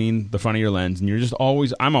need to clean the front of your lens, and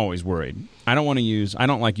I'm always worried. I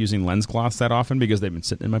don't like using lens cloths that often because they've been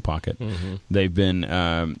sitting in my pocket. Mm-hmm. They've been,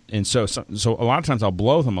 and so a lot of times I'll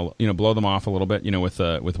blow them off a little bit,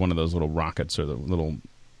 with one of those little rockets or the little,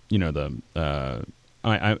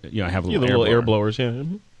 I have little air blowers, yeah.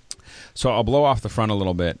 Mm-hmm. So I'll blow off the front a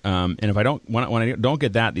little bit, and if I don't, when I don't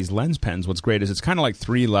get that, these lens pens, what's great is it's kind of like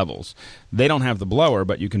 3 levels. They don't have the blower,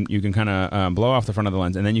 but you can kind of blow off the front of the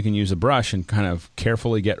lens, and then you can use a brush and kind of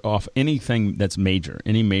carefully get off anything that's major,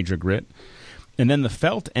 any major grit. And then the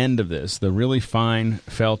felt end of this, the really fine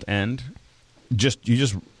felt end,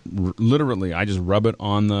 literally, I just rub it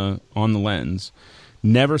on the lens.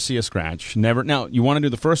 Never see a scratch. Never. Now, you want to do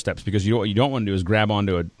the first steps because what you don't want to do is grab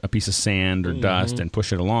onto a piece of sand or dust and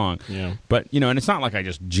push it along. Yeah. But and it's not like I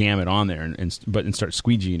just jam it on there and start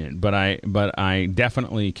squeegeeing it. But I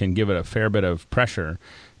definitely can give it a fair bit of pressure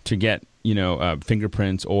to get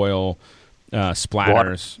fingerprints, oil,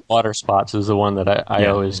 splatters. Water spots is the one that I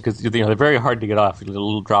always, because they're very hard to get off. A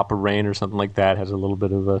little drop of rain or something like that has a little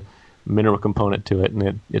bit of a mineral component to it,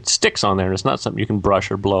 and it sticks on there, and it's not something you can brush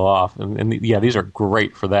or blow off. And these are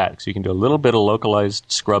great for that, because you can do a little bit of localized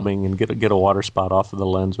scrubbing and get a water spot off of the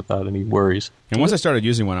lens without any worries. And once I started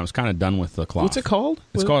using one, I was kind of done with the cloth. What's it called?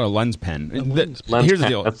 It's called a lens pen. Here's the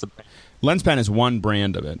deal. Lens pen is one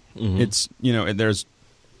brand of it. Mm-hmm. It's there's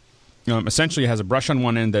essentially it has a brush on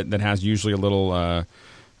one end that has usually a little.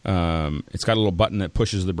 It's got a little button that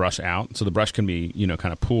pushes the brush out, so the brush can be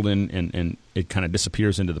kind of pulled in and it kind of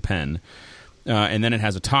disappears into the pen. And then it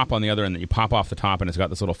has a top on the other end that you pop off the top, and it's got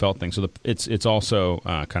this little felt thing. So it's also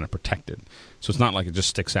kind of protected. So it's not like it just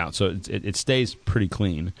sticks out. So it stays pretty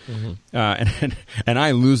clean. Mm-hmm. And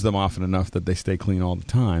I lose them often enough that they stay clean all the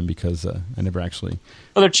time because I never actually.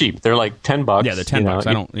 Well, they're cheap. They're like $10. Yeah, they're $10.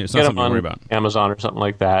 I don't. It's not something to worry about. Amazon or something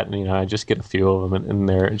like that, and I just get a few of them in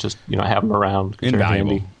there and just have them around.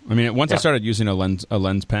 Invaluable. I mean, once I started using a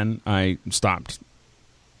lens pen, I stopped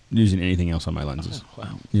using anything else on my lenses. Oh,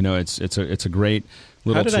 wow. It's a great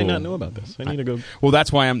little How did tool. I not know about this? I need to go. Well,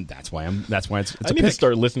 that's why it's I need to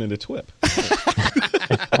start listening to TWIP.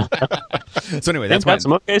 So anyway, that's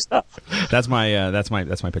some okay stuff. That's my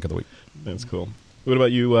pick of the week. That's cool. What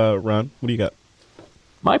about you, Ron? What do you got?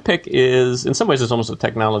 My pick is, in some ways, it's almost a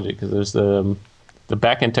technology, because there's the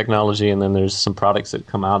back-end technology, and then there's some products that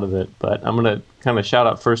come out of it. But I'm going to kind of shout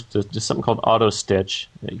out first to just something called Auto Stitch.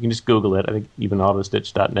 You can just Google it. I think even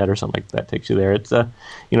autostitch.net or something like that takes you there. It's a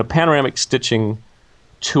panoramic stitching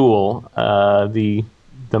tool. The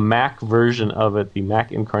Mac version of it, the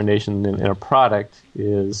Mac incarnation in a product,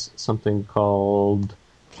 is something called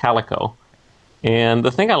Calico. And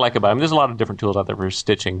the thing I like about it, there's a lot of different tools out there for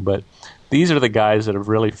stitching, but these are the guys that have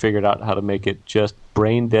really figured out how to make it just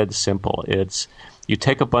brain dead simple. It's you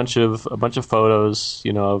take a bunch of photos,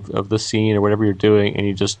 of the scene or whatever you're doing, and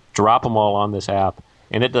you just drop them all on this app,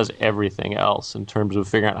 and it does everything else in terms of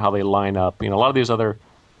figuring out how they line up. A lot of these other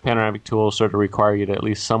panoramic tools sort of require you to at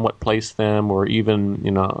least somewhat place them, or even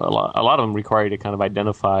a lot of them require you to kind of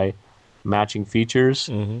identify matching features.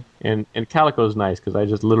 And Calico is nice because I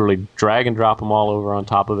just literally drag and drop them all over on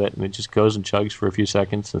top of it, and it just goes and chugs for a few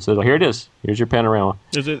seconds and says, "Well, here it is. Here's your panorama."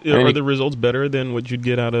 Are the results better than what you'd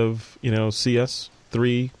get out of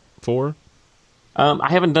CS3, 4?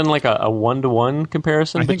 I haven't done like a one-to-one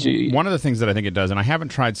comparison. I think one of the things that I think it does, and I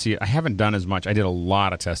haven't done as much. I did a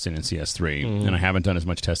lot of testing in CS3, and I haven't done as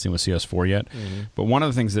much testing with CS4 yet. But one of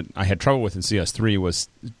the things that I had trouble with in CS3 was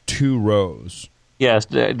 2 rows. Yes.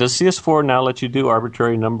 Does CS4 now let you do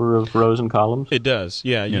arbitrary number of rows and columns? It does.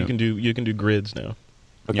 Yeah, you can do grids now.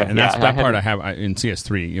 Okay. Yeah, and that part I have in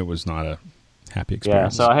CS3. It was not a happy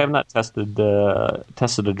experience. Yeah, so I have not tested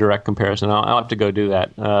a direct comparison. I'll have to go do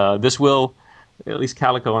that. This will, at least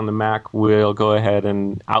Calico on the Mac, will go ahead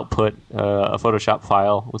and output a Photoshop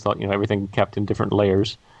file with everything kept in different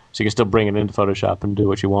layers, so you can still bring it into Photoshop and do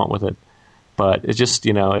what you want with it. But it's just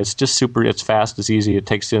super. It's fast. It's easy. It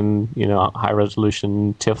takes in high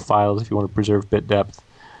resolution TIFF files if you want to preserve bit depth,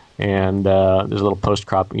 and there's a little post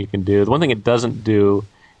cropping you can do. The one thing it doesn't do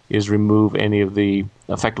is remove any of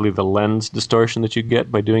effectively the lens distortion that you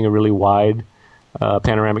get by doing a really wide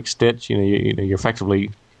panoramic stitch. You're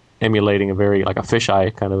effectively emulating a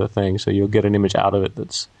fisheye kind of a thing, so you'll get an image out of it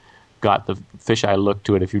that's got the fisheye look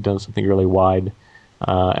to it if you've done something really wide.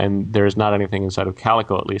 And there's not anything inside of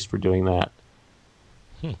Calico, at least, for doing that.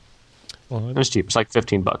 Well, it's cheap. It's like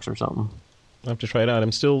 $15 or something. I'll have to try it out.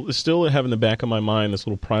 I'm still have in the back of my mind this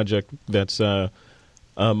little project that's a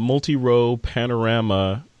multi-row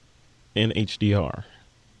panorama in HDR.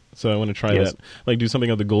 So I want to try that. Like do something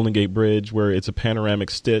of the Golden Gate Bridge where it's a panoramic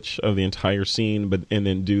stitch of the entire scene, and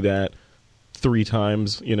then do that 3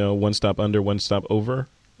 times, one stop under, one stop over,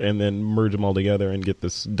 and then merge them all together and get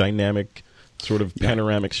this dynamic sort of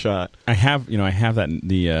panoramic shot. I have that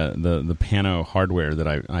the Pano hardware that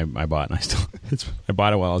I bought, and I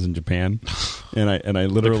bought it while I was in Japan, and I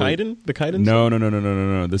literally the Kaiden.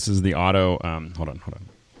 No. This is the Auto. Hold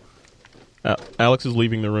on. Alex is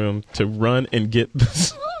leaving the room to run and get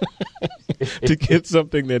this to get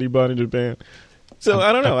something that he bought in Japan. So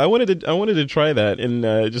I don't know. I wanted to try that and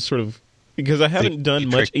just sort of. Because I haven't done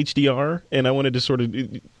much HDR, and I wanted to sort of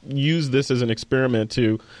use this as an experiment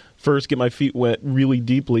to first get my feet wet really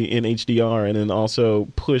deeply in HDR, and then also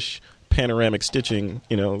push panoramic stitching,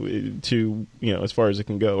 to as far as it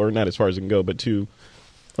can go, or not as far as it can go, but to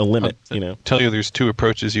a limit. Tell you, there's 2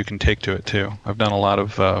 approaches you can take to it too. I've done a lot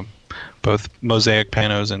of both mosaic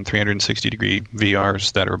panos and 360-degree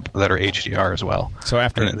VRs that are HDR as well. So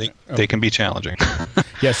after they can be challenging.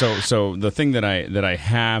 Yeah. So the thing that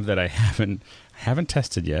I haven't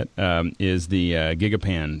tested yet is the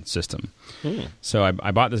GigaPan system. So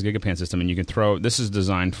I bought this GigaPan system, and you can throw. This is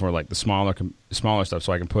designed for like the smaller stuff,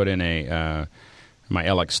 so I can put in my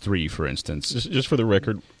LX3, for instance. Just for the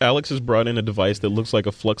record, Alex has brought in a device that looks like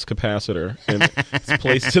a flux capacitor and it's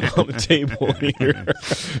placed it on the table here.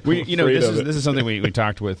 This is something we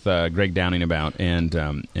talked with Greg Downing about, and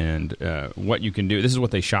what you can do. This is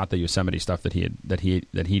what they shot the Yosemite stuff that he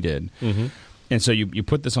did. Mm-hmm. And so you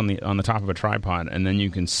put this on the top of a tripod, and then you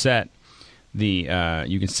can set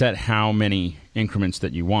how many increments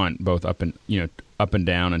that you want, both up and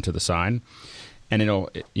down and to the side. And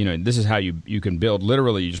this is how you can build.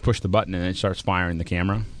 Literally, you just push the button and it starts firing the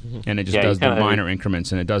camera, and it just does the minor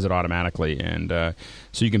increments, and it does it automatically. And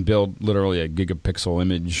so you can build literally a gigapixel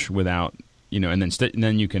image without, and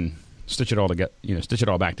then you can stitch it all together, stitch it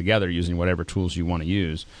all back together using whatever tools you want to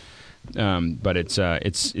use. But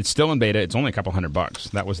it's still in beta. It's only a couple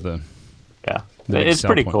 $100. That was the it's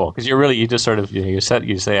pretty cool because you just sort of you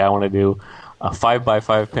say I want to do a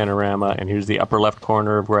 5x5 panorama, and here's the upper left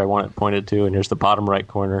corner of where I want it pointed to, and here's the bottom right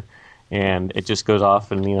corner, and it just goes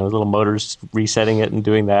off, and little motors resetting it and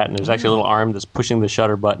doing that, and there's actually a little arm that's pushing the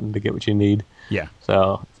shutter button to get what you need. Yeah,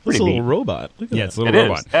 so it's a little robot. Look at that. It's a little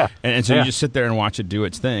robot. Yeah. And so you just sit there and watch it do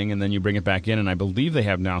its thing, and then you bring it back in, and I believe they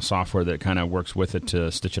have now software that kind of works with it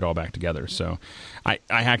to stitch it all back together. So I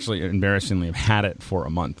actually embarrassingly have had it for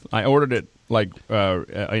a month. I ordered it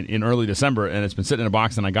in early December, and it's been sitting in a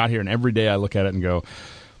box, and I got here, and every day I look at it and go,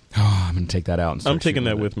 I'm going to take that out. And I'm taking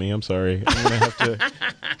that with me. I'm sorry. I'm going to have to.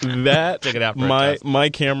 Take it out for my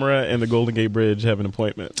camera and the Golden Gate Bridge have an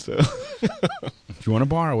appointment. So if you want to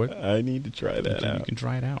borrow it, I need to try that out. You can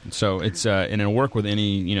try it out. So it's and it'll work with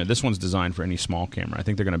any. This one's designed for any small camera. I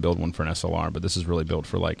think they're going to build one for an SLR, but this is really built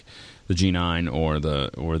for like the G9 or the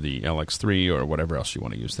LX3 or whatever else you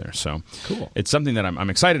want to use there. So cool. It's something that I'm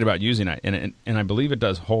excited about using, and I believe it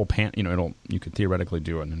does whole pan. You could theoretically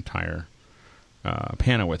do an entire.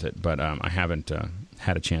 Pano with it, but I haven't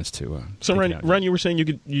had a chance to. So, take it out. Ron, you were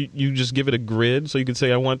saying you just give it a grid, so you could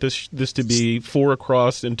say, I want this to be 4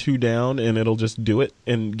 across and 2 down, and it'll just do it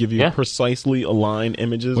and give you precisely aligned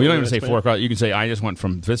images. Well, you don't even say 4 across. You can say, I just went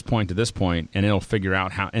from this point to this point, and it'll figure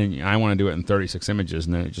out how. And I want to do it in 36 images,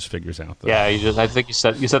 and then it just figures out. I think you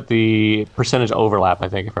set the percentage overlap. I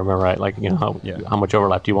think, if I remember right, like how much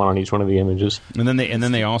overlap do you want on each one of the images? And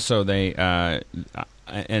then they also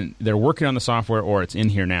and they're working on the software, or it's in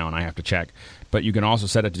here now, and I have to check. But you can also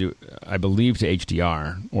set it to do, I believe, to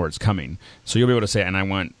HDR, or it's coming. So you'll be able to say, and I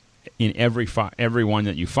want in every one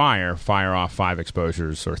that you fire off 5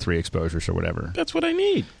 exposures or 3 exposures or whatever. That's what I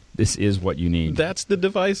need. This is what you need. That's the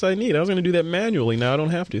device I need. I was going to do that manually. Now I don't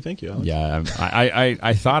have to. Thank you, Alex. Yeah,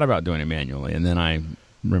 I thought about doing it manually, and then I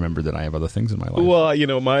remembered that I have other things in my life. Well,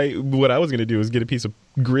 what I was going to do is get a piece of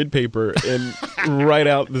grid paper and write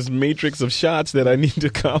out this matrix of shots that I need to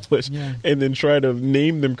accomplish, and then try to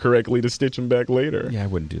name them correctly to stitch them back later. Yeah, I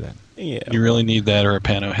wouldn't do that. Yeah, you really need that or a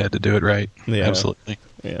pano head to do it right. Yeah. Absolutely.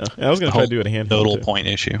 Yeah, I was going to try to do it handheld. Nodal too. point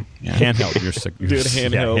issue. Yeah. Handheld. You're sick. Do it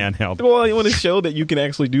handheld. Yeah, handheld. Well, you want to show that you can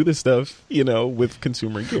actually do this stuff, with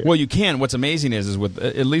consumer gear. Well, you can. What's amazing is with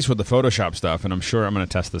at least with the Photoshop stuff, and I'm sure I'm going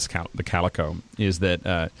to test this the Calico, is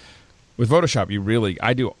that with Photoshop,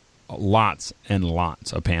 I do lots and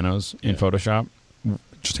lots of panos in Photoshop,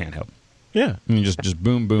 just handheld. Yeah, I mean, just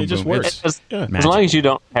boom, boom, it just boom. works. As long as you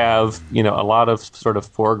don't have a lot of sort of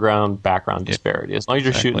foreground background disparity. As long as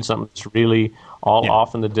you're shooting something that's really all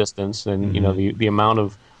off in the distance, and the amount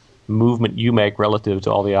of movement you make relative to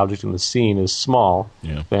all the objects in the scene is small,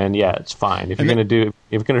 then it's fine. If you're going to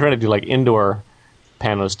try to do like indoor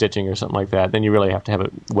pano stitching or something like that, then you really have to have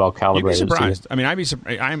it well calibrated. You'd be surprised. I mean,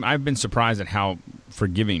 I've been surprised at how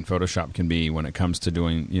forgiving Photoshop can be when it comes to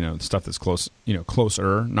doing stuff that's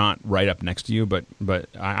closer, not right up next to you. But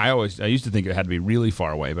I used to think it had to be really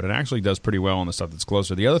far away, but it actually does pretty well on the stuff that's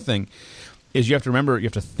closer. The other thing is you have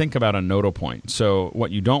to think about a nodal point. So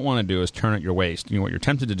what you don't want to do is turn at your waist. What you're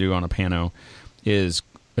tempted to do on a pano is,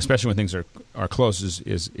 especially when things are close,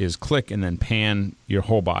 is click and then pan your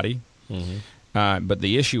whole body. Mm-hmm. But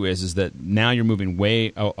the issue is that now you're moving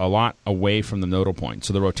a lot away from the nodal point.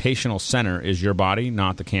 So the rotational center is your body,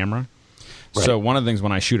 not the camera. Right. So one of the things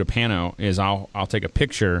when I shoot a pano is I'll take a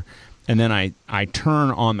picture, and then I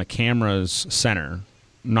turn on the camera's center,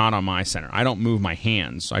 not on my center. I don't move my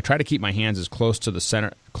hands. I try to keep my hands as close to the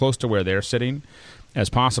center, close to where they're sitting as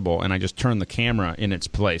possible, and I just turn the camera in its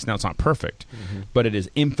place. Now, it's not perfect, but it is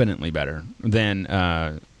infinitely better than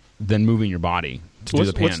moving your body.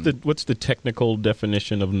 What's the technical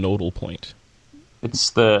definition of nodal point?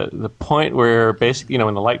 It's the point where basically,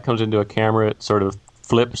 when the light comes into a camera, it sort of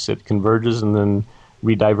flips, it converges, and then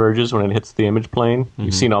rediverges when it hits the image plane. Mm-hmm.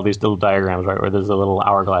 You've seen all these little diagrams, right, where there's a little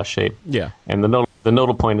hourglass shape. Yeah. And the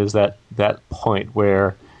nodal point is that point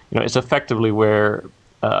where, it's effectively where,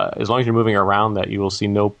 as long as you're moving around that, you will see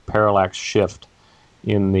no parallax shift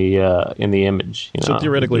in the image. So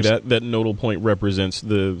theoretically, that nodal point represents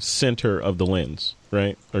the center of the lens,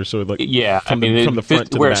 right? Or sort of like from the front to the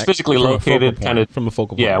back, where it's physically located, kind of from the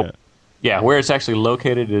focal point. Yeah, where it's actually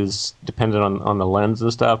located is dependent on the lens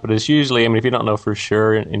and stuff. But it's usually, if you don't know for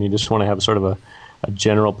sure, and you just want to have sort of a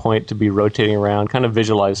general point to be rotating around, kind of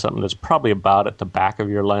visualize something that's probably about at the back of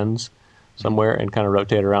your lens somewhere, and kind of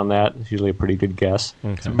rotate around that. It's usually a pretty good guess.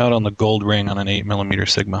 Okay. It's about on the gold ring on an 8mm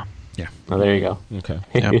Sigma. Yeah. Oh, there you go. Okay.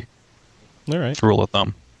 Yep. All right. It's a rule of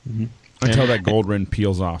thumb. Mm-hmm. Until that gold ring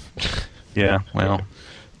peels off. Yeah. Well,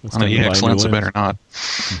 on an EX lens, it better not.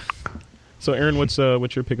 So, Aaron, what's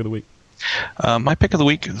your pick of the week? My pick of the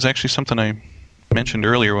week is actually something I mentioned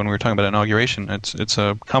earlier when we were talking about inauguration. It's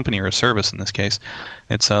a company or a service in this case.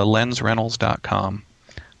 It's lensrentals.com.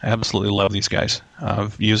 I absolutely love these guys.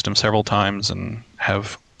 I've used them several times and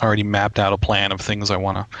have already mapped out a plan of things I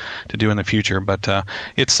want to do in the future. But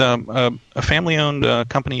it's a family-owned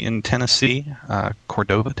company in Tennessee,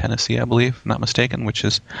 Cordova, Tennessee, I believe, if I'm not mistaken, which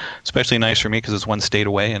is especially nice for me because it's one state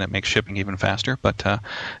away and it makes shipping even faster. But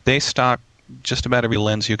they stock just about every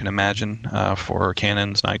lens you can imagine for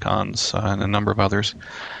Canons, Nikons, and a number of others.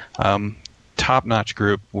 Top-notch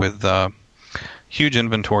group with huge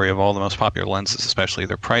inventory of all the most popular lenses, especially.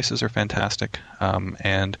 Their prices are fantastic,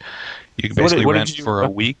 and you can basically rent for a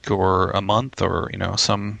week or a month or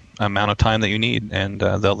some amount of time that you need, and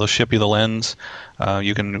they'll ship you the lens.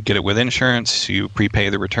 You can get it with insurance. You prepay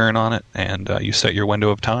the return on it, and you set your window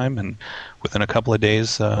of time, and within a couple of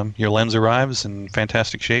days, your lens arrives in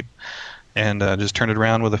fantastic shape, and just turn it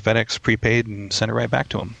around with a FedEx prepaid and send it right back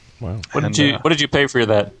to them. Wow! What did you pay for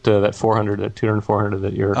that 400, that 200, 400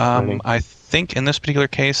 that you're renting? I think in this particular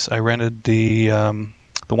case, I rented the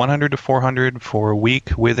the 100 to 400 for a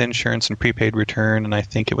week with insurance and prepaid return, and I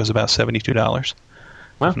think it was about $72. If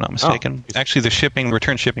I'm not mistaken. Oh. Actually, the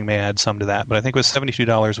return shipping may add some to that, but I think it was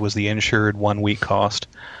 $72 was the insured 1 week cost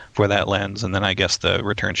for that lens, and then I guess the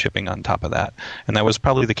return shipping on top of that. And that was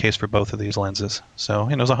probably the case for both of these lenses. So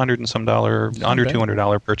it was $100 and some under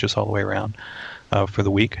 $200 purchase all the way around for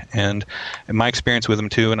the week. And in my experience with them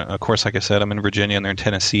too, and of course, like I said, I'm in Virginia and they're in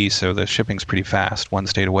Tennessee, so the shipping's pretty fast, one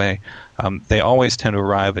state away. They always tend to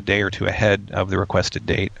arrive a day or two ahead of the requested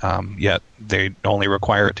date, yet they only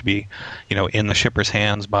require it to be, in the shipper's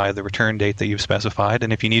hands by the return date that you've specified.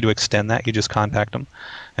 And if you need to extend that, you just contact them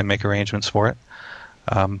and make arrangements for it.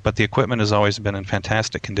 But the equipment has always been in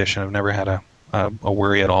fantastic condition. I've never had a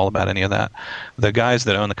worry at all about any of that. The guys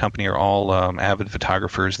that own the company are all avid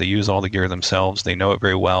photographers. They use all the gear themselves. They know it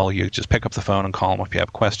very well. You just pick up the phone and call them if you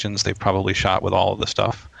have questions. They've probably shot with all of the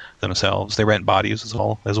stuff themselves. They rent bodies as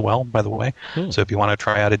well, by the way. So if you want to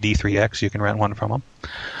try out a D3X, you can rent one from them.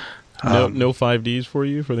 No 5Ds for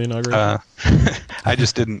you for the inauguration? I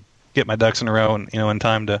just didn't get my ducks in a row and in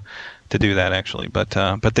time to do that, actually. But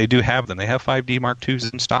they do have them. They have 5D Mark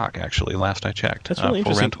IIs in stock, actually, last I checked. That's really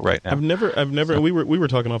interesting. For rental right now. I've never. So, we were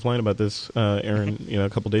talking offline about this, Aaron, a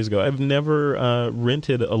couple days ago. I've never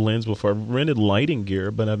rented a lens before. I've rented lighting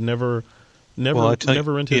gear, but I've never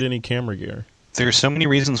rented any camera gear. There's so many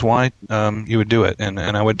reasons why you would do it, and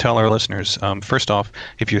I would tell our listeners, first off,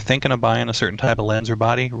 if you're thinking of buying a certain type of lens or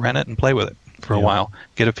body, rent it and play with it for a while.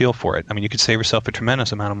 Get a feel for it. I mean, you could save yourself a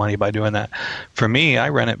tremendous amount of money by doing that. For me, I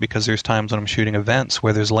rent it because there's times when I'm shooting events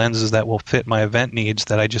where there's lenses that will fit my event needs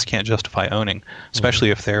that I just can't justify owning,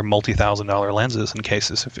 especially if they're multi-$1,000 lenses in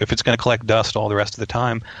cases. If it's going to collect dust all the rest of the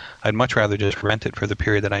time, I'd much rather just rent it for the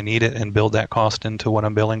period that I need it and build that cost into what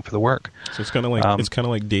I'm billing for the work. So it's kind of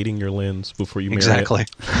like dating your lens before you marry exactly.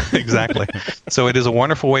 it. Exactly. So it is a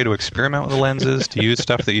wonderful way to experiment with the lenses, to use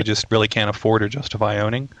stuff that you just really can't afford or justify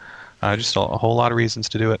owning. Just a whole lot of reasons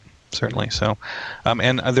to do it, certainly. So,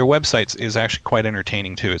 and their website is actually quite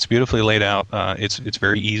entertaining too. It's beautifully laid out. It's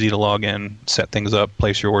very easy to log in, set things up,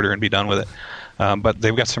 place your order, and be done with it. But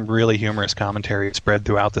they've got some really humorous commentary spread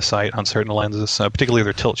throughout the site on certain lenses, particularly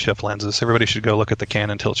their tilt shift lenses. Everybody should go look at the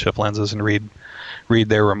Canon tilt shift lenses and read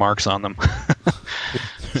their remarks on them.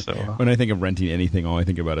 So, when I think of renting anything, all I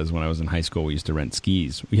think about is when I was in high school, we used to rent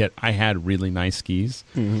skis. I had really nice skis.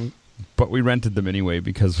 Mm-hmm. But we rented them anyway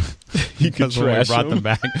because when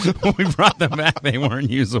we brought them back, they weren't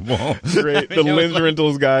usable. Great. The lens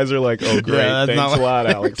rentals guys are like, oh, great. Yeah, thanks a lot,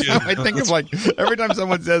 Alex. I think of every time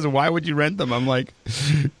someone says, why would you rent them? I'm like,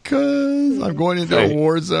 because I'm going into a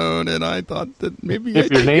war zone and I thought that maybe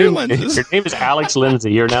if your name is Alex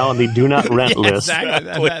Lindsay, you're now on the do not rent list.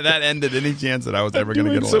 Exactly. That ended any chance that I was ever going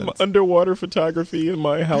to get a lens. Some underwater photography and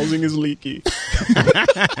my housing is leaky.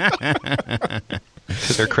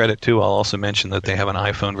 To their credit, too, I'll also mention that they have an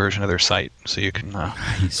iPhone version of their site, so you can.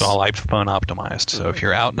 It's all iPhone optimized. So if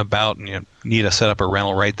you're out and about and you need to set up a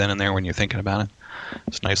rental right then and there when you're thinking about it,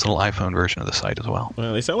 it's a nice little iPhone version of the site as well.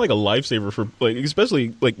 Well, they sound like a lifesaver for,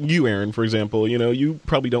 especially like you, Aaron, for example. You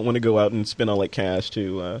probably don't want to go out and spend all that cash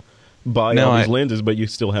to buy all these lenses, but you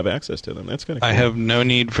still have access to them. That's kind of cool. I have no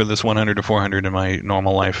need for this 100 to 400 in my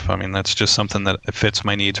normal life. I mean, that's just something that fits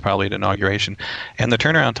my needs probably at inauguration. And the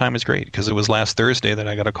turnaround time is great because it was last Thursday that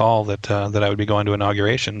I got a call that I would be going to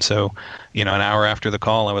inauguration. So, an hour after the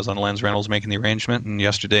call, I was on Lens Rentals making the arrangement, and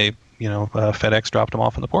yesterday, FedEx dropped them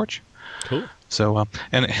off on the porch. Cool. So,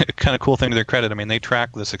 and kind of cool thing to their credit, I mean, they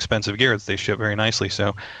track this expensive gear that they ship very nicely.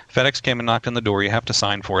 So FedEx came and knocked on the door. You have to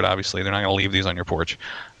sign for it, obviously. They're not going to leave these on your porch.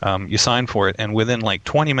 You sign for it, and within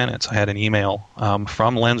 20 minutes, I had an email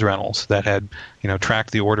from Lens Rentals that had,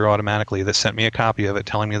 tracked the order automatically, that sent me a copy of it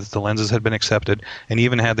telling me that the lenses had been accepted, and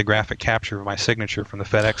even had the graphic capture of my signature from the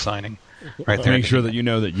FedEx signing. Right there. Make sure that you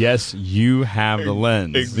know that yes, you have the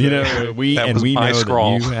lens. Exactly. We know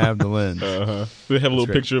that you have the lens. Uh-huh. They have a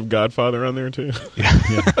little picture of Godfather on there too.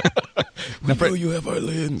 Yeah. We know you have our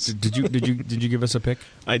lens. Did you give us a pick?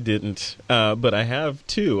 I didn't, but I have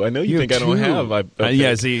two. I know you think I don't have.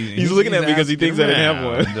 Yeah, see, he's looking at me because he thinks I didn't have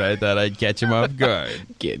one. I thought I'd catch him off guard.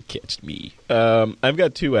 Can't catch me. I've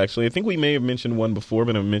got two actually. I think we may have mentioned one before,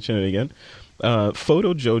 but I'll mention it again.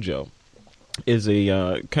 Photo Jojo is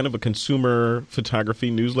a kind of a consumer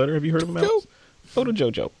photography newsletter. Have you heard of them, Alex? Photo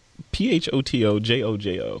Jojo.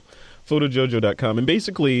 PHOTOJOJO. Photojojo.com. And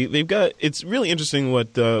basically, they've got, it's really interesting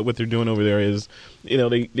what they're doing over there is,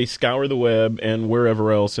 they scour the web and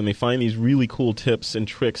wherever else, and they find these really cool tips and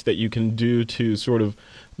tricks that you can do to sort of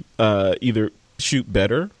either shoot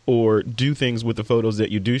better or do things with the photos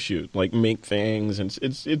that you do shoot, like make things. And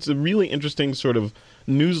it's a really interesting sort of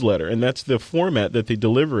newsletter, and that's the format that they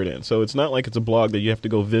deliver it in. So it's not like it's a blog that you have to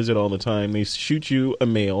go visit all the time. They shoot you a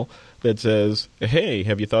mail that says, hey,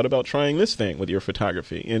 have you thought about trying this thing with your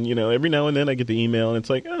photography? And, every now and then I get the email, and it's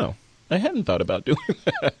like, oh, I hadn't thought about doing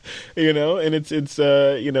that, and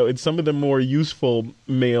it's some of the more useful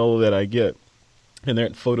mail that I get. And they're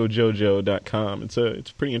at photojojo.com.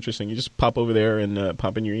 It's pretty interesting. You just pop over there and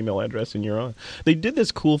pop in your email address, and you're on. They did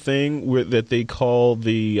this cool thing that they call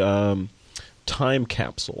the time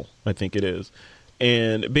capsule, I think it is.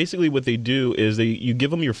 And basically what they do is you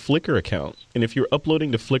give them your Flickr account. And if you're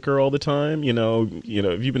uploading to Flickr all the time,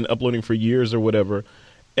 if you've been uploading for years or whatever,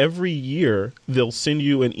 every year they'll send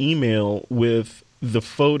you an email with the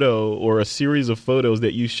photo or a series of photos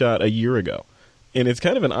that you shot a year ago. And it's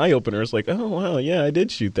kind of an eye-opener. It's like, oh, wow, yeah, I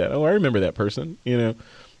did shoot that. Oh, I remember that person, So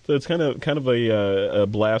it's kind of a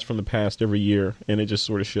blast from the past every year, and it just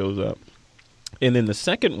sort of shows up. And then the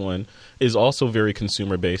second one is also very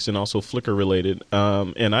consumer-based and also Flickr-related.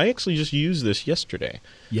 And I actually just used this yesterday.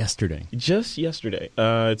 Just yesterday.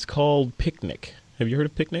 It's called Picnic. Have you heard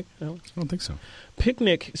of Picnic, Alex? I don't think so.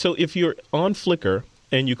 Picnic, so if you're on Flickr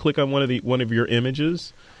and you click on one of your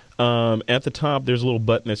images, at the top there's a little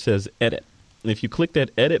button that says Edit. And if you click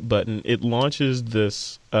that edit button, it launches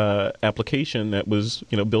this application that was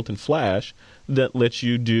built in Flash that lets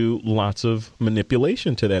you do lots of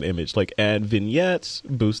manipulation to that image, like add vignettes,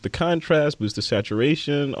 boost the contrast, boost the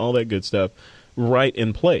saturation, all that good stuff right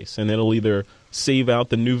in place. And it'll either save out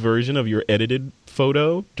the new version of your edited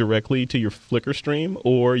photo directly to your Flickr stream,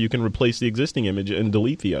 or you can replace the existing image and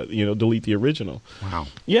delete the original. Wow.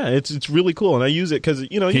 Yeah, it's really cool, and I use it because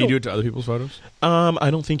Can you do it to other people's photos? I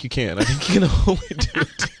don't think you can. I think you can only do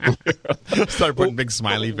it. Start putting big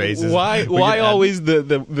smiley faces. Why always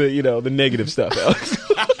the negative stuff, Alex?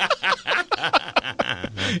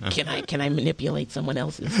 Can I manipulate someone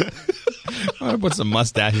else's? I put some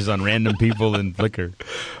mustaches on random people in Flickr.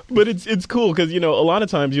 But it's cool because, a lot of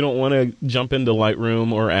times you don't want to jump into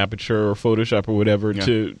Lightroom or Aperture or Photoshop or whatever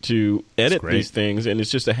to edit these things, and it's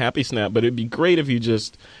just a happy snap. But it'd be great if you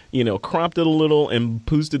just, cropped it a little and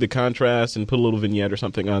boosted the contrast and put a little vignette or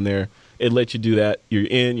something on there. It lets you do that. You're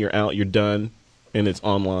in, you're out, you're done, and it's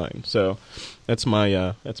online. So that's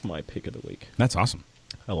my pick of the week. That's awesome.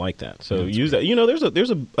 I like that. So use that.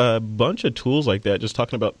 There's a bunch of tools like that. Just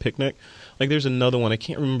talking about Picnic, like there's another one. I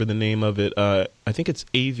can't remember the name of it. I think it's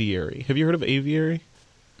Aviary. Have you heard of Aviary?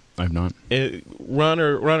 I've not. Ron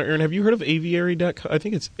or Aaron, have you heard of Aviary.com? I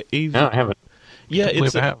think it's Aviary. No, I haven't.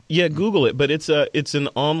 Yeah, Google it. But it's an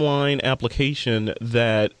online application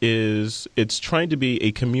that it's trying to be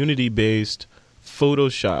a community-based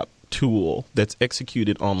Photoshop tool that's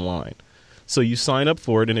executed online. So you sign up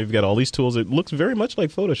for it, and you've got all these tools. It looks very much like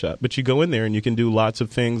Photoshop, but you go in there and you can do lots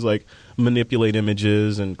of things like manipulate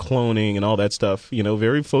images and cloning and all that stuff.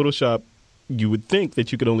 Very Photoshop. You would think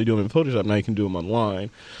that you could only do them in Photoshop. Now you can do them online.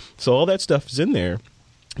 So all that stuff is in there.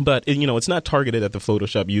 But, it's not targeted at the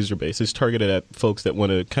Photoshop user base. It's targeted at folks that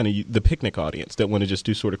want to kind of the Picnic audience that want to just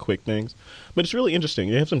do sort of quick things. But it's really interesting.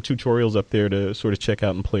 They have some tutorials up there to sort of check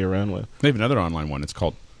out and play around with. They have another online one. It's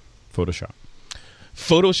called Photoshop.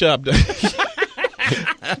 Photoshop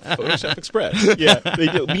Express. Yeah, they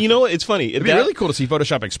do. But it's funny. It'd be really cool to see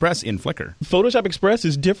Photoshop Express in Flickr. Photoshop Express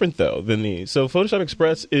is different, though, than these. So Photoshop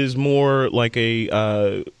Express is more like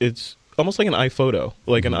it's almost like an iPhoto,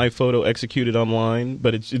 an iPhoto executed online,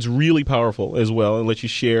 but it's really powerful as well and lets you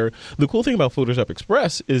share. The cool thing about Photoshop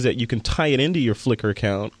Express is that you can tie it into your Flickr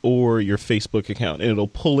account or your Facebook account, and it'll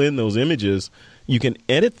pull in those images. You can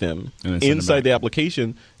edit them inside the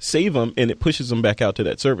application, save them, and it pushes them back out to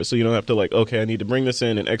that service. So you don't have to I need to bring this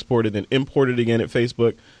in and export it and import it again at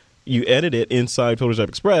Facebook. You edit it inside Photoshop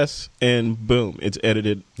Express, and boom, it's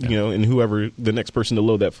edited, and whoever, the next person to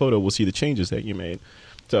load that photo will see the changes that you made.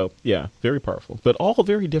 So, yeah, very powerful, but all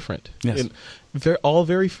very different. Yes. And all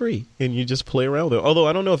very free, and you just play around with it. Although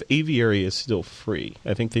I don't know if Aviary is still free.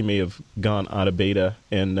 I think they may have gone out of beta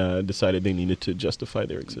and decided they needed to justify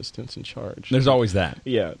their existence and charge. There's always that.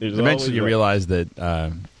 Yeah. Eventually you realize that,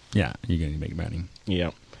 you're going to make money.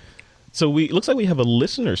 Yeah. So it looks like we have a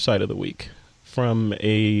listener side of the week from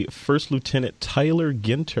a First Lieutenant Tyler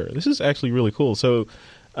Ginter. This is actually really cool. So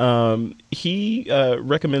he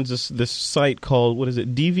recommends this site called, what is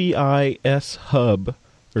it, DVIS Hub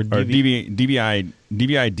or DVIDS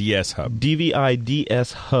Hub.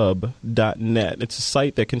 DVIDSHub.net. It's a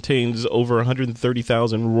site that contains over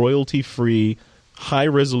 130,000 royalty-free,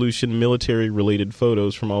 high-resolution military-related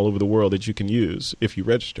photos from all over the world that you can use if you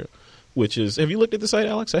register. Which is, have you looked at the site,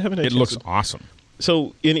 Alex? I haven't. It looks awesome.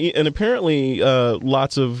 So, and apparently,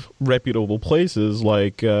 lots of reputable places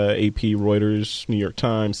like AP, Reuters, New York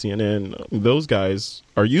Times, CNN, those guys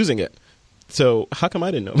are using it. So how come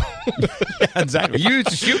I didn't know? Yeah, exactly. You used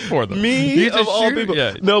to shoot for them. Me of all people.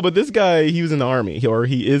 Yeah. No, but this guy, he was in the Army, or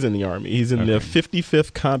he is in the Army. He's in the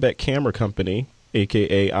 55th Combat Camera Company,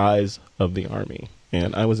 a.k.a. Eyes of the Army.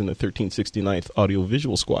 And I was in the 1369th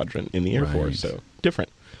Audiovisual Squadron in the Air Force, so different.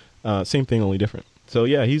 Same thing, only different. So,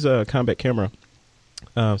 yeah, he's a combat camera.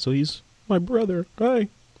 So he's my brother. Hi.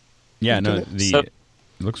 Yeah, no, it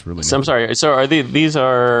looks really So I'm sorry. So are these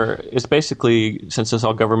are? It's basically, since it's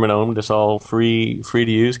all government owned, it's all free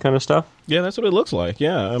to use kind of stuff. Yeah, that's what it looks like.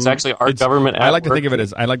 Yeah, It's actually our government. I like to think of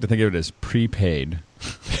it as prepaid.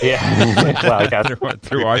 Yeah, well, yeah.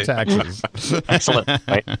 through our taxes. Excellent.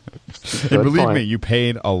 Right. And believe me, you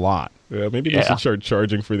paid a lot. Yeah, maybe they should start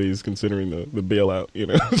charging for these, considering the bailout.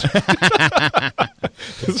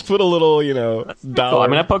 Just put a little, dollar. Cool. I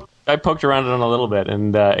mean, I poked around it on a little bit,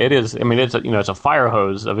 and it is. I mean, it's a fire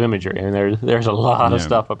hose of imagery, and there's a lot of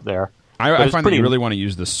stuff up there. I find that you really want to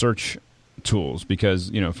use the search tools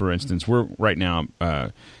because, for instance, we're right now.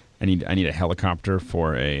 I need a helicopter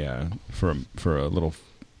for a little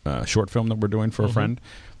short film that we're doing for a friend.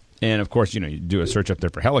 And, of course, you do a search up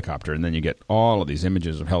there for helicopter, and then you get all of these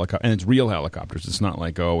images of helicopter. And it's real helicopters. It's not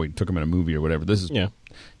like, we took them in a movie or whatever. This is,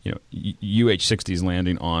 UH-60s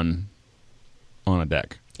landing on a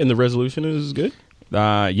deck. And the resolution is good?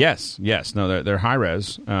 Yes. No, they're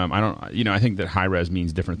high-res. I think that high-res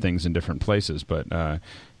means different things in different places, but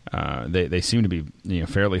they seem to be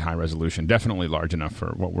fairly high resolution, definitely large enough for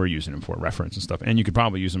what we're using them for, reference and stuff. And you could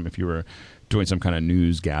probably use them if you were doing some kind of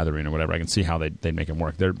news gathering or whatever. I can see how they'd make them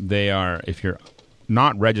work. They are, if you're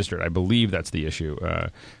not registered, I believe that's the issue.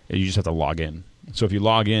 You just have to log in. So if you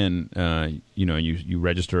log in, you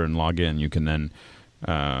register and log in, you can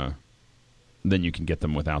then you can get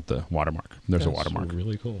them without the watermark. There's a watermark.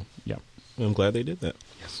 Really cool. Yeah, I'm glad they did that.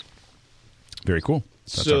 Yes, very cool.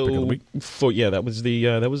 That's our pick of the week. That was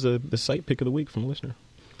the site pick of the week from a listener.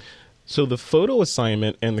 So the photo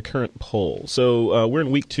assignment and the current poll. So we're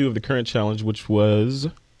in week 2 of the current challenge, which was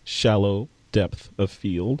shallow depth of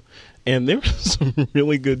field. And there were some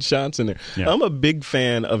really good shots in there. Yeah. I'm a big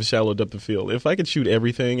fan of shallow depth of field. If I could shoot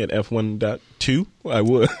everything at f1.2, I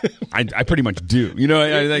would. I pretty much do.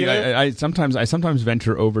 I sometimes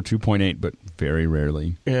venture over 2.8, but very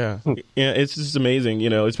rarely. Yeah, it's just amazing.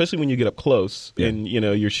 Especially when you get up close and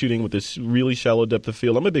you're shooting with this really shallow depth of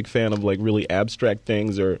field. I'm a big fan of like really abstract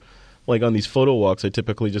things, or like on these photo walks, I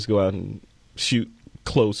typically just go out and shoot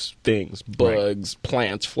close things, bugs,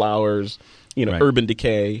 plants, flowers. Urban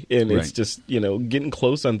decay, and it's just, getting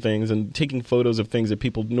close on things and taking photos of things that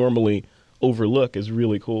people normally overlook is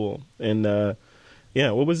really cool. And,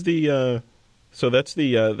 what was the, so that's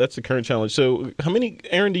the current challenge. So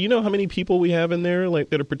Aaron, do you know how many people we have in there, like,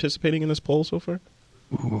 that are participating in this poll so far?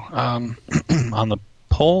 Ooh, on the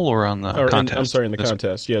poll or on the contest? In the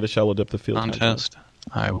contest. Yeah, the shallow depth of field contest.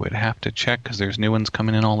 I would have to check because there's new ones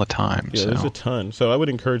coming in all the time. Yeah, there's a ton. So I would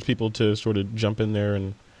encourage people to sort of jump in there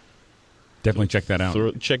and definitely check that out.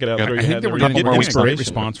 Check it out. I think that we're going to get a great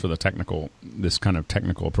response for this kind of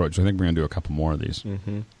technical approach. I think we're going to do a couple more of these.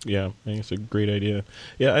 Mm-hmm. Yeah, I think it's a great idea.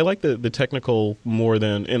 Yeah, I like the technical more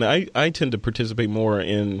than, and I tend to participate more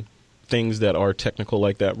in things that are technical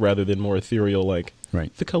like that rather than more ethereal like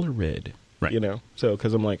the color red. Right. So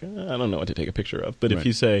because I'm like, I don't know what to take a picture of. But if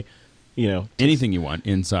you say, anything you want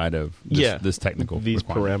inside of this technical these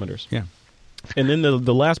parameters. Yeah. And then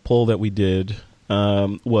the last poll that we did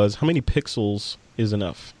was how many pixels is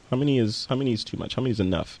enough? How many is too much? How many is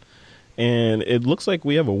enough? And it looks like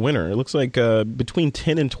we have a winner. It looks like between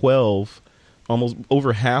 10 and 12, almost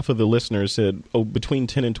over half of the listeners said, between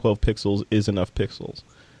 10 and 12 pixels is enough pixels.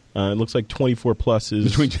 It looks like 24 plus is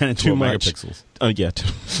between 10 and 12 megapixels. Yeah.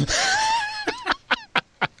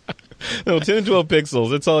 No, 10 and 12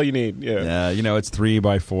 pixels. That's all you need. Yeah. It's 3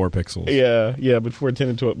 by 4 pixels. Yeah. Between 10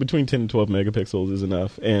 and 12 megapixels is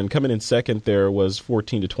enough. And coming in second there was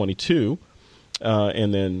 14 to 22,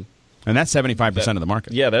 and that's 75% of the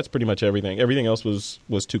market. Yeah, that's pretty much everything. Everything else was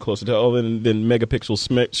too close to tell. Then megapixels,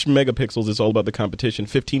 megapixels is all about the competition.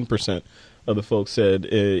 15% of the folks said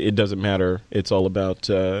it doesn't matter. It's all about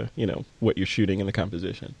what you're shooting and the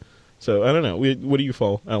composition. So I don't know. What do you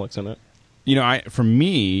fall, Alex, on that? For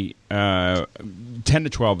me, 10 to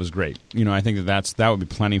 12 is great. I think that would be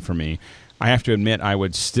plenty for me. I have to admit, I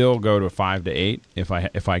would still go to a 5 to 8 if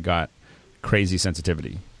I got crazy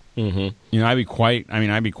sensitivity. Mm-hmm.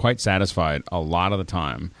 I'd be quite satisfied a lot of the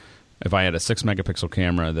time if I had a 6 megapixel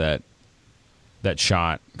camera that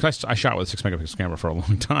shot. Because I shot with a 6 megapixel camera for a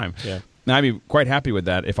long time. Yeah. I'd be quite happy with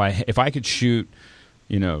that if I could shoot,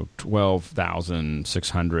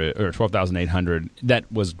 12,600 or 12,800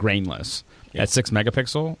 that was grainless at 6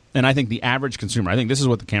 megapixel. And I think the average consumer, I think this is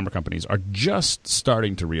what the camera companies are just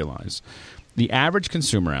starting to realize. The average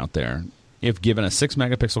consumer out there, if given a 6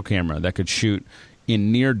 megapixel camera that could shoot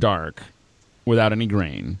in near dark without any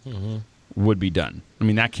grain, would be done. I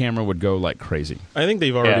mean, that camera would go like crazy. I think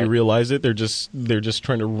they've already realized it. They're just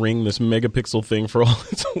trying to wring this megapixel thing for all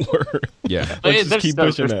it's worth. Yeah. Let's just keep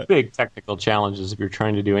pushing there's that. big technical challenges if you're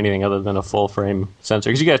trying to do anything other than a full frame sensor.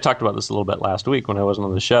 Because you guys talked about this a little bit last week when I wasn't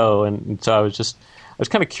on the show, and so I was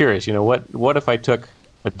kind of curious. What if I took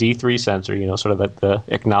a D3 sensor, sort of at the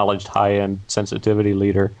acknowledged high-end sensitivity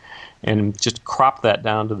leader, and just crop that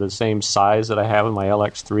down to the same size that I have in my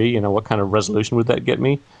LX3? What kind of resolution would that get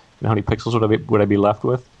me? And how many pixels would I be left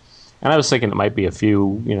with? And I was thinking it might be a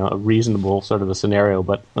few, a reasonable sort of a scenario,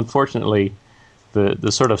 but unfortunately,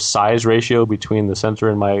 the sort of size ratio between the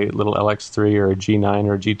sensor in my little LX3 or a G9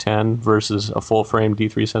 or a G10 versus a full frame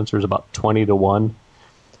D3 sensor is about 20-1.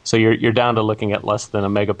 So you're down to looking at less than a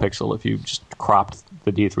megapixel if you just cropped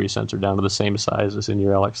the D3 sensor down to the same size as in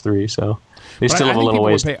your LX3. So they still have a little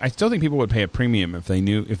ways. I still think people would pay a premium if they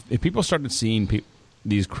knew if people started seeing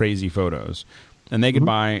these crazy photos. And they could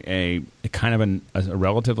buy a kind of a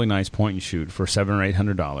relatively nice point and shoot for $700 or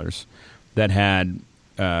 $800 that had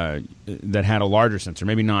a larger sensor,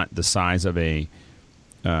 maybe not the size of of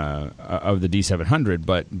the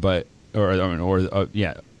D700,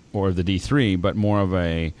 or the D3, but more of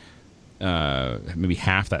a maybe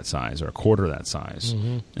half that size or a quarter that size,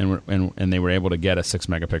 and they were able to get a 6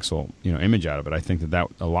 megapixel image out of it. I think that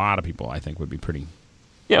a lot of people would be pretty.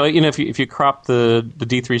 Yeah, if you crop the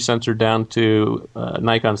D3 sensor down to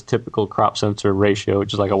Nikon's typical crop sensor ratio,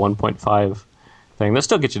 which is like a 1.5 thing, that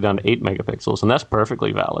still gets you down to 8 megapixels, and that's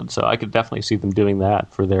perfectly valid. So I could definitely see them doing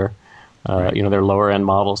that for their their lower end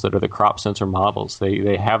models that are the crop sensor models.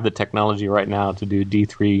 They have the technology right now to do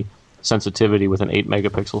D3 sensitivity with an 8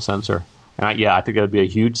 megapixel sensor. And I think that would be a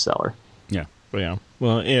huge seller. Yeah.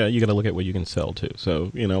 Well, you got to look at what you can sell too. So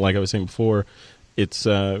like I was saying before. It's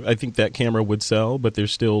I think that camera would sell, but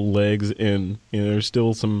there's still legs in. There's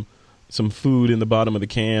still some food in the bottom of the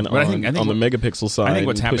can on the megapixel side. I think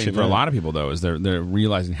what's happening for a lot of people though is they're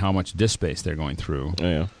realizing how much disk space they're going through.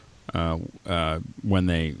 When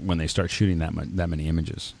they start shooting that many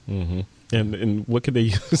images. Mm-hmm. And what could they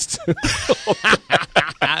use to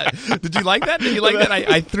Did you like that? Did you like that?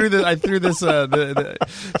 I threw this.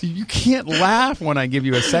 You can't laugh when I give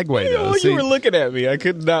you a segue, though. You were looking at me. I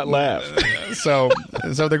could not laugh. So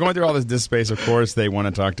they're going through all this disk space. Of course, they want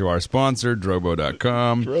to talk to our sponsor,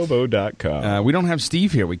 Drobo.com. Drobo.com. We don't have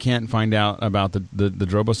Steve here. We can't find out about the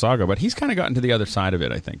Drobo saga, but he's kind of gotten to the other side of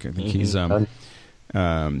it. I think he's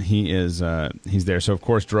he's there. So of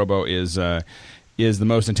course, Drobo is the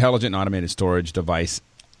most intelligent automated storage device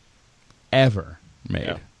ever made.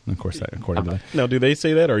 Yeah. Of course, according to that. Now, do they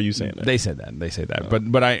say that, or are you saying that? They said that. Oh.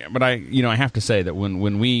 But I I have to say that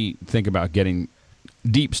when we think about getting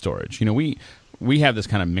deep storage, we have this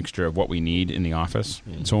kind of mixture of what we need in the office.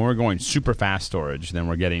 Mm-hmm. So when we're going super fast storage, then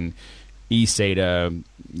we're getting eSATA,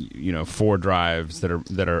 4 drives that are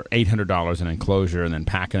 $800 in enclosure, and then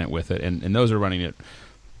packing it with it, and those are running at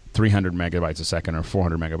 300 megabytes a second or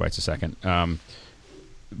 400 megabytes a second.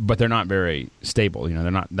 But they're not very stable. They're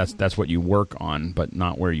not. That's what you work on, but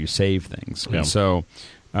not where you save things. Yeah. And so,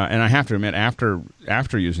 and I have to admit, after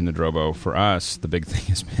using the Drobo, for us, the big thing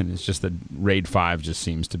has been it's just that RAID 5 just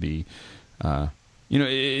seems to be,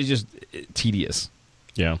 it's just tedious.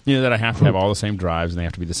 Yeah. That I have to have all the same drives, and they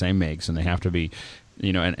have to be the same makes, and they have to be,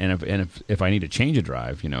 and if I need to change a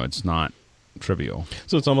drive, it's not trivial.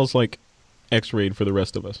 So it's almost like X-RAID for the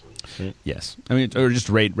rest of us. Right? Yes. I mean, or just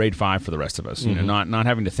RAID 5 for the rest of us. Mm-hmm. Not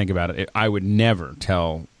having to think about it. I would never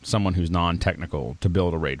tell someone who's non-technical to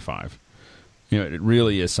build a RAID 5. It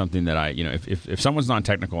really is something that if someone's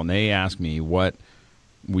non-technical and they ask me what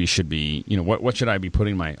we should be, what should I be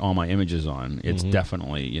putting all my images on? It's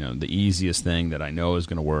definitely, the easiest thing that I know is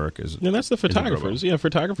going to work is. And that's the photographers. Yeah,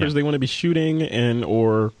 photographers, they want to be shooting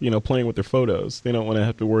or playing with their photos. They don't want to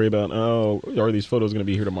have to worry about, are these photos going to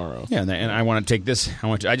be here tomorrow? Yeah, and I want to take this.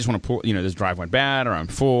 I just want to pull. This drive went bad, or I'm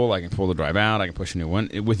full. I can pull the drive out. I can push a new one.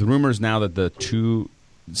 With rumors now that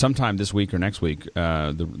sometime this week or next week,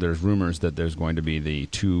 there's rumors that there's going to be the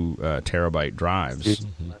 2 terabyte drives.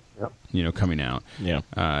 Coming out. Yeah.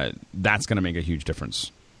 That's going to make a huge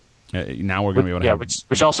difference. Now we're going to be able to have...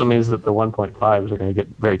 which also means that the 1.5s are going to get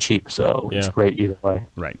very cheap, so it's great either way.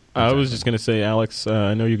 Right. Exactly. I was just going to say, Alex,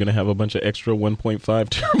 I know you're going to have a bunch of extra 1.5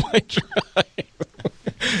 terabyte drives.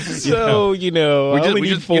 So I only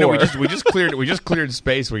need 4. We just cleared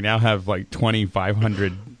space. We now have like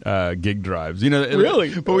 2,500 gig drives.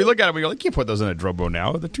 Really? But we look at it, we go, "You can't put those in a Drobo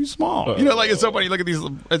now. They're too small." It's so funny. Look at these.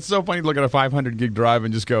 It's so funny to look at a 500 gig drive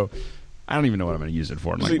and just go, "I don't even know what I'm going to use it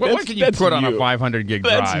for." I'm like, what can you put on a 500 gig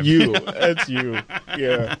drive? That's you.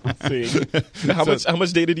 Yeah. See, how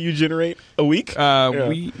much data do you generate a week?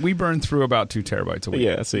 We burn through about 2 terabytes a week.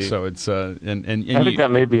 Yeah. See, so it's and I think that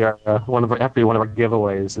may be one of our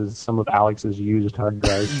giveaways is some of Alex's used hard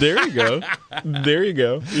drives. There you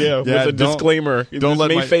go. Yeah, with a disclaimer. Don't this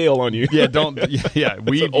may fail on you. Yeah, don't. Yeah,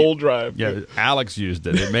 it's an old drive. Yeah, Alex used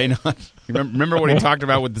it. It may not. Remember what he talked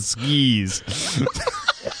about with the skis.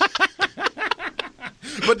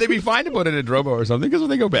 But they'd be fine to put in a Drobo or something, because when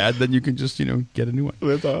they go bad, then you can just get a new one.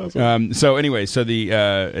 That's awesome. So anyway, it's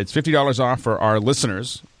 $50 off for our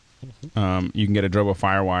listeners. You can get a Drobo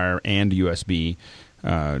FireWire and USB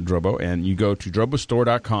Drobo, and you go to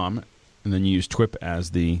drobostore.com, and then you use TWIP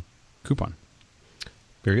as the coupon.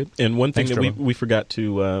 Very good. And one thing Thanks, that we forgot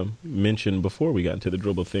to mention before we got into the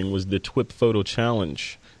Drobo thing was the TWIP Photo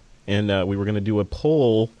Challenge, and we were going to do a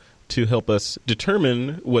poll to help us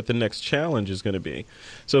determine what the next challenge is going to be.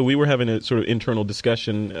 So we were having a sort of internal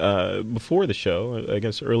discussion before the show, I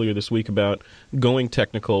guess earlier this week, about going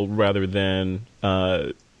technical rather than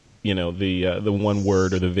the one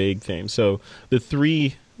word or the vague theme. So the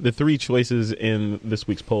three choices in this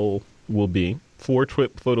week's poll will be 4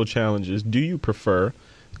 TWIP photo challenges. Do you prefer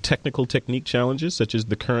technical technique challenges, such as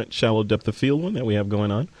the current shallow depth of field one that we have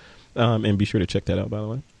going on? And be sure to check that out, by the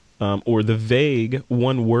way. Or the vague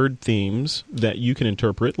one-word themes that you can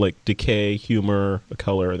interpret, like decay, humor,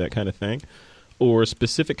 color, that kind of thing. Or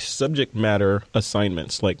specific subject matter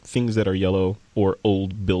assignments, like things that are yellow or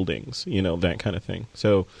old buildings, that kind of thing.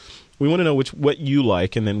 So we want to know what you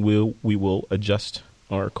like, and then we will adjust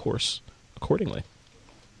our course accordingly.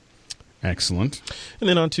 Excellent. And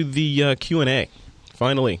then on to the Q&A,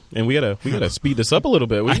 finally. And we gotta speed this up a little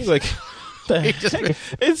bit. We're like...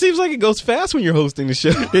 It seems like it goes fast when you're hosting the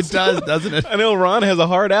show. It does, doesn't it? I know Ron has a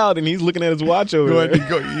heart out, and he's looking at his watch over there.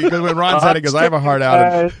 Because when Ron said it, because I have a heart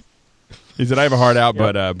out. He said, I have a heart out,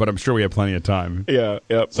 but I'm sure we have plenty of time. Yeah,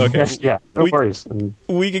 yep. Okay. Yeah, no worries.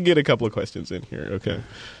 We can get a couple of questions in here, okay.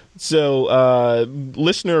 So,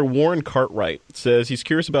 listener Warren Cartwright says he's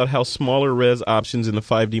curious about how smaller res options in the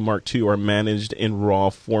 5D Mark II are managed in RAW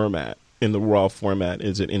format. In the RAW format,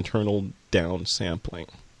 is it internal downsampling?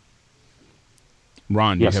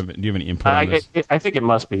 Ron, yes. do you have any input on this? I think it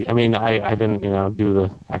must be. I mean, I didn't do the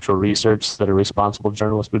actual research that a responsible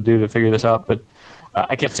journalist would do to figure this out, but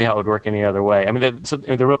I can't see how it would work any other way. I mean,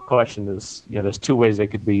 the real question is, there's 2 ways they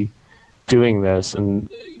could be doing this, and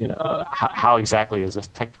how exactly is this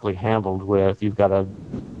technically handled with you've got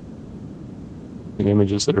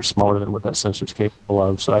images that are smaller than what that sensor is capable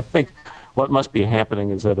of. So I think what must be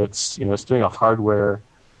happening is that it's doing a hardware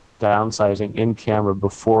downsizing in camera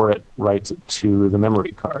before it writes it to the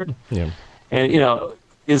memory card. Yeah. And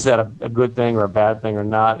is that a good thing or a bad thing or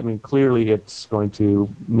not? I mean, clearly it's going to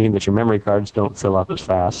mean that your memory cards don't fill up as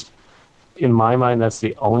fast. In my mind, that's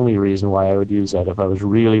the only reason why I would use that. If I was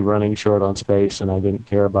really running short on space and I didn't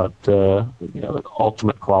care about the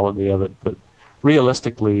ultimate quality of it, but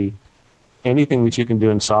realistically, anything that you can do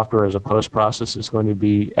in software as a post-process is going to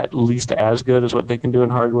be at least as good as what they can do in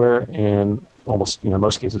hardware, and almost,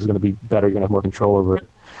 most cases, is going to be better. You're going to have more control over it.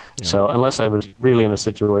 Yeah. So unless I was really in a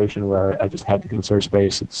situation where I just had to conserve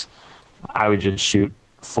space, I would just shoot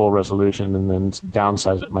full resolution and then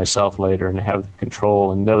downsize it myself later and have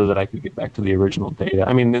control and know that I could get back to the original data.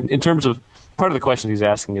 I mean, in terms of, part of the question he's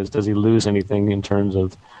asking is, does he lose anything in terms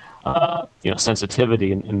of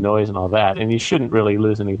sensitivity and noise and all that? And you shouldn't really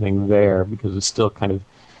lose anything there, because it's still kind of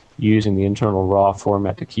using the internal RAW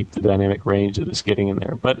format to keep the dynamic range that it's getting in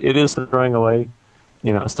there. But it is throwing away,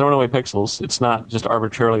 it's throwing away pixels. It's not just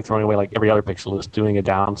arbitrarily throwing away like every other pixel. It's doing a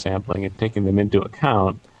downsampling and taking them into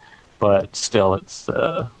account. But still, it's,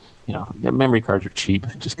 memory cards are cheap.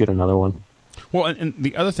 Just get another one. Well, and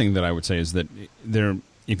the other thing that I would say is that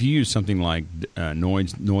if you use something like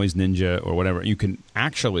Noise Ninja or whatever, you can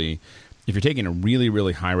actually, if you're taking a really,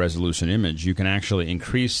 really high-resolution image, you can actually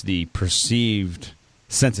increase the perceived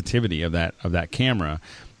sensitivity of that camera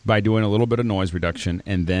by doing a little bit of noise reduction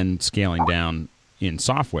and then scaling down in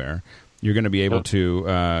software. You're going to be able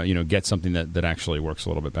to get something that actually works a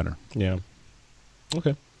little bit better. Yeah.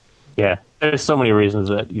 Okay. Yeah, there's so many reasons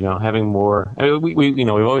that having more. I mean, we've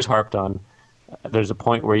always harped on. There's a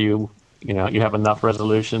point where you have enough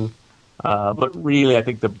resolution, but really I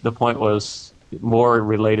think the point was more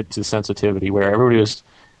related to sensitivity, where everybody was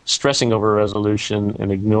stressing over resolution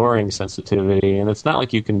and ignoring sensitivity. And it's not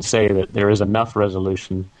like you can say that there is enough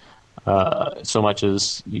resolution so much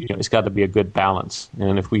as it's got to be a good balance.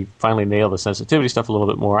 And if we finally nail the sensitivity stuff a little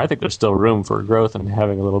bit more, I think there's still room for growth and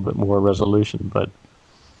having a little bit more resolution, but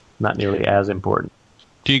not nearly as important.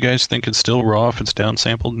 Do you guys think it's still raw if it's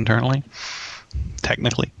downsampled internally?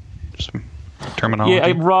 Technically, just terminology.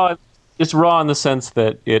 Yeah, raw. It's raw in the sense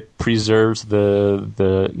that it preserves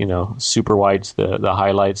the super whites, the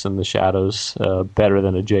highlights and the shadows better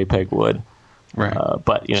than a JPEG would. Right.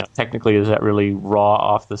 But technically, is that really raw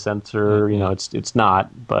off the sensor? It's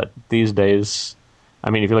not. But these days,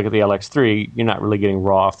 I mean, if you look at the LX3, you're not really getting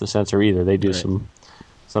raw off the sensor either. They do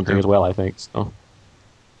something as well, I think. So.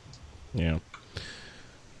 Yeah.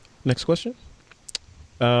 Next question.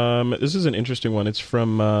 This is an interesting one. It's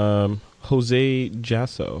from Jose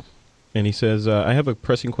Jasso. And he says, I have a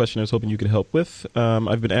pressing question I was hoping you could help with.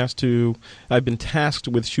 I've been tasked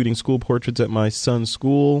with shooting school portraits at my son's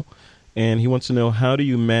school, and he wants to know, how do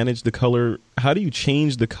you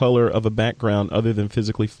change the color of a background other than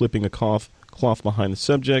physically flipping a cloth behind the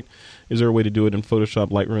subject? Is there a way to do it in Photoshop,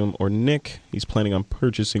 Lightroom, or Nik? He's planning on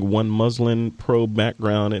purchasing one muslin pro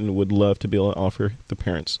background and would love to be able to offer the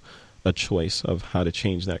parents a choice of how to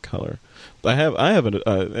change that color. I have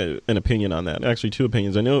an opinion on that. Actually, two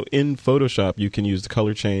opinions. I know in Photoshop you can use the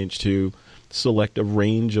color change to select a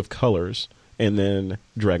range of colors and then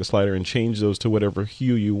drag a slider and change those to whatever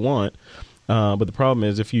hue you want. But the problem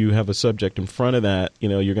is, if you have a subject in front of that,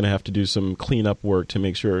 you're going to have to do some cleanup work to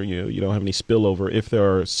make sure you don't have any spillover if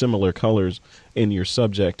there are similar colors in your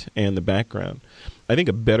subject and the background. I think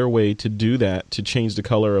a better way to do that, to change the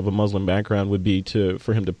color of a muslin background, would be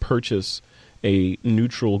for him to purchase a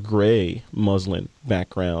neutral gray muslin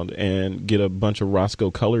background and get a bunch of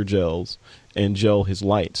Roscoe color gels and gel his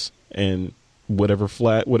lights. And whatever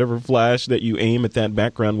flash that you aim at that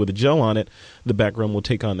background with a gel on it, the background will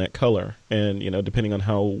take on that color. And depending on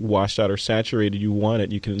how washed out or saturated you want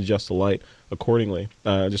it, you can adjust the light accordingly.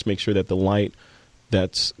 Just make sure that the light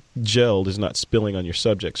that's gelled is not spilling on your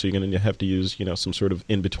subject. So you're going to have to use some sort of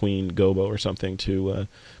in-between gobo or something to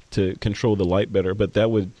control the light better. But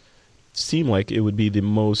that would seem like it would be the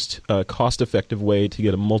most cost-effective way to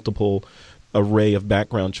get a multiple array of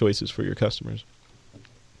background choices for your customers.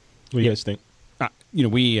 What do you guys think? I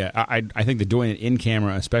think that doing it in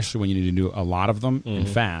camera, especially when you need to do a lot of them and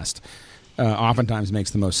fast, oftentimes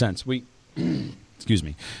makes the most sense. Excuse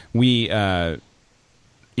me.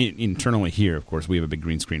 Internally here, of course, we have a big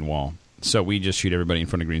green screen wall, so we just shoot everybody in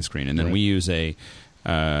front of green screen, and then we use an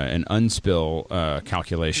unspill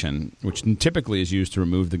calculation, which typically is used to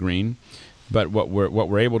remove the green. But what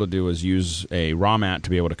we're able to do is use a raw mat to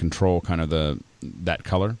be able to control kind of that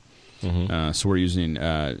color. So we're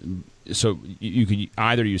using. So you could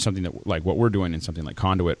either use something that, like what we're doing, in something like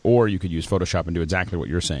Conduit, or you could use Photoshop and do exactly what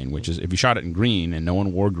you're saying, which is, if you shot it in green and no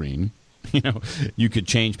one wore green, you could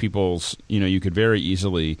change people's. You could very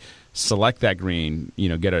easily select that green.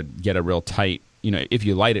 Get a real tight. If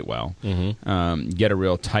you light it well, get a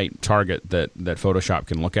real tight target that Photoshop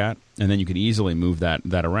can look at, and then you could easily move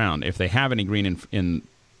that around. If they have any green in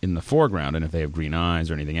the foreground, and if they have green eyes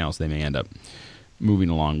or anything else, they may end up moving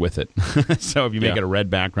along with it. So if you make it a red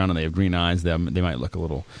background and they have green eyes, they might look a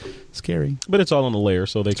little scary. But it's all on the layer,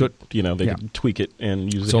 so they could tweak it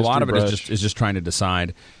and use it. So a lot of it is just trying to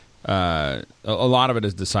decide. A lot of it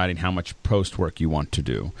is deciding how much post work you want to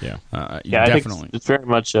do. Definitely. I think it's very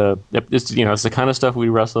much it's the kind of stuff we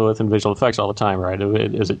wrestle with in visual effects all the time, right?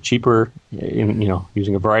 Is it cheaper?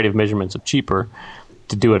 Using a variety of measurements of cheaper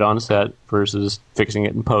to do it on set versus fixing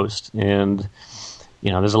it in post, and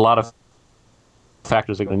there's a lot of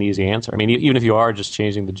factors that get an easy answer. I mean, even if you are just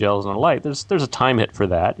changing the gels on the light, there's a time hit for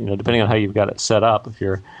that. Depending on how you've got it set up. If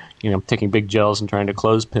you're taking big gels and trying to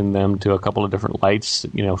clothespin them to a couple of different lights,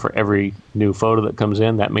 for every new photo that comes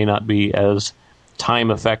in, that may not be as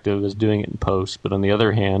time effective as doing it in post. But on the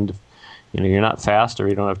other hand, you're not fast, or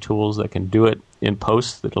you don't have tools that can do it in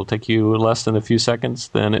post that'll take you less than a few seconds,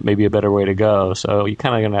 then it may be a better way to go. So you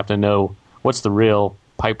kind of going to have to know what's the real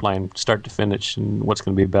pipeline start to finish and what's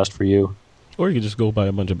going to be best for you. Or you could just go buy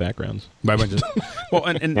a bunch of backgrounds. There's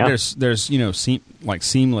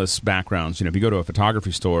seamless backgrounds. If you go to a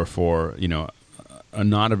photography store for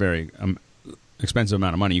not a very expensive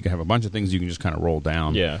amount of money, you can have a bunch of things you can just kind of roll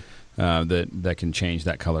down. That can change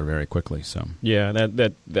that color very quickly. So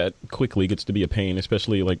that quickly gets to be a pain,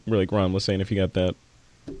 especially like Ron was saying, if you got that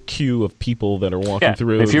queue of people that are walking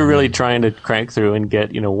through. If you're really trying to crank through and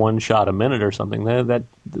get one shot a minute or something, that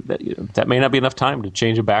may not be enough time to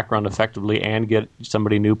change a background effectively and get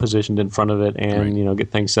somebody new positioned in front of it and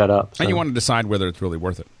get things set up. So. And you want to decide whether it's really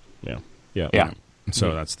worth it. Yeah.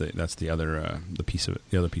 So that's the other the piece of it.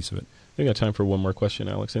 The other piece of it. We got time for one more question,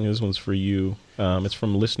 Alex, and this one's for you. It's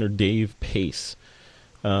from listener Dave Pace.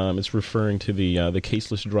 It's referring to the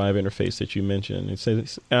caseless drive interface that you mentioned. It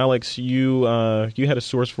says, Alex, you had a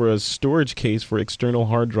source for a storage case for external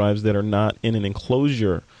hard drives that are not in an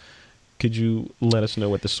enclosure. Could you let us know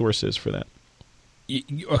what the source is for that?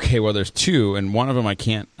 Okay, well, there's two, and one of them I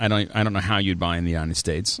don't know how you'd buy in the United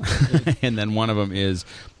States, and then one of them is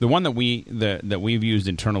the one that we've used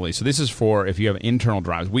internally. So this is for if you have internal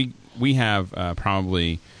drives. We have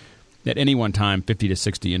probably at any one time 50 to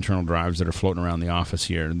 60 internal drives that are floating around the office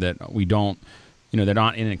here that we don't, they're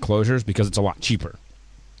not in enclosures because it's a lot cheaper.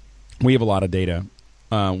 We have a lot of data.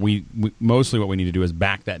 We mostly what we need to do is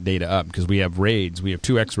back that data up because we have RAIDs. We have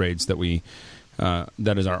 2X RAIDs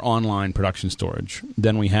that is our online production storage.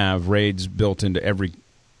 Then we have RAIDs built into every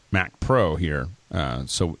Mac Pro here.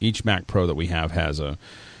 So each Mac Pro that we have has a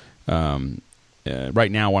right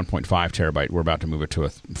now 1.5 terabyte. We're about to move it to a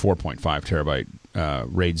 4.5 terabyte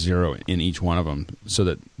RAID 0 in each one of them so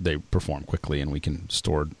that they perform quickly and we can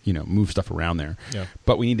store, move stuff around there. Yeah.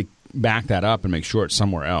 But we need to back that up and make sure it's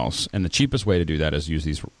somewhere else. And the cheapest way to do that is use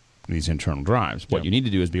these internal drives. What you need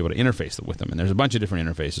to do is be able to interface with them, and there's a bunch of different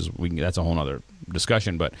interfaces. That's a whole other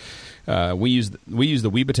discussion. But we use the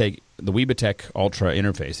Weebitech Ultra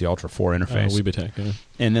interface, the Ultra 4 interface. Weebitech, yeah.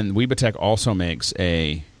 And then Weebitech also makes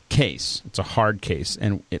a case. It's a hard case,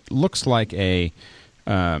 and it looks like if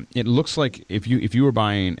you were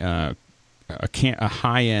buying a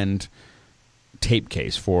high end tape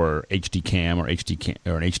case for HD Cam or an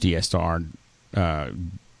HDSR.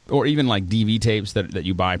 Or even like DV tapes that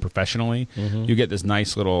you buy professionally, you get this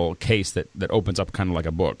nice little case that opens up kind of like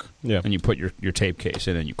a book. Yeah. And you put your tape case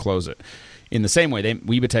in and you close it. In the same way,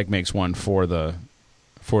 Weebitech makes one for the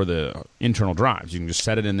internal drives. You can just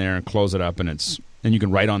set it in there and close it up, and you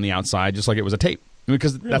can write on the outside just like it was a tape.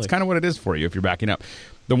 Because that's kind of what it is for you if you're backing up.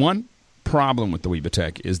 The one problem with the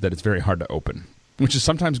Weebitech is that it's very hard to open, which is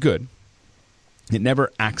sometimes good. It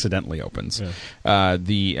never accidentally opens.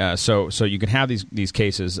 Yeah. So you can have these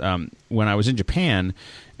cases. When I was in Japan,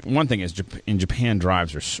 one thing is in Japan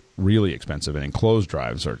drives are really expensive, and enclosed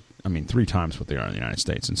drives are 3 times what they are in the United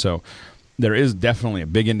States. And so there is definitely a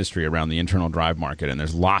big industry around the internal drive market, and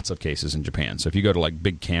there's lots of cases in Japan. So if you go to like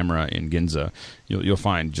Big Camera in Ginza, you'll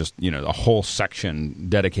find just a whole section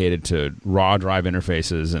dedicated to raw drive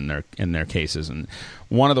interfaces and their cases. And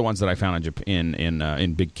one of the ones that I found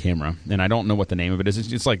in Big Camera, and I don't know what the name of it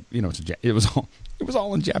is. It's like it was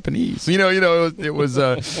all in Japanese. It was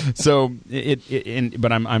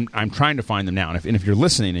but I'm trying to find them now. And if you're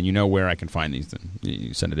listening and you know where I can find these, then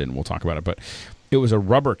you send it in and we'll talk about it. But it was a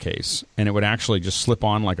rubber case, and it would actually just slip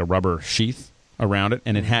on like a rubber sheath around it,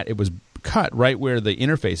 and it was cut right where the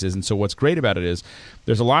interface is. And so what's great about it is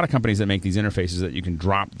there's a lot of companies that make these interfaces that you can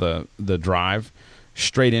drop the drive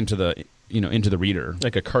straight into the reader,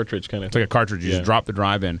 like a cartridge kind of. It's like a cartridge. You just drop the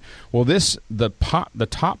drive in. Well, the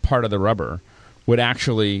top part of the rubber would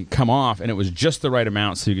actually come off, and it was just the right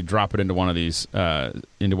amount so you could drop it into one of these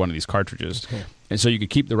cartridges. Cool. And so you could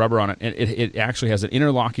keep the rubber on it. And it actually has an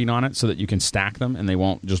interlocking on it so that you can stack them and they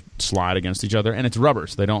won't just slide against each other. And it's rubber,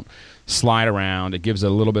 so they don't slide around. It gives a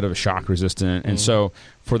little bit of a shock resistant. And so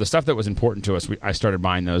for the stuff that was important to us, I started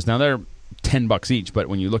buying those. Now they're $10 each, but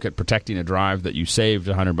when you look at protecting a drive that you saved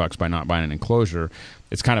 $100 by not buying an enclosure,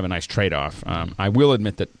 it's kind of a nice trade-off. I will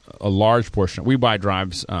admit that a large portion, we buy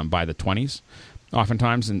drives by the 20s.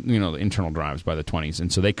 Oftentimes, and the internal drives by the 20s,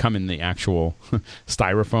 and so they come in the actual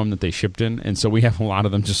styrofoam that they shipped in, and so we have a lot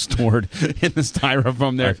of them just stored in the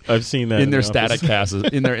styrofoam there. I've seen that in their static cases,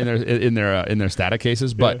 in their static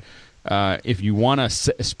cases. But if you want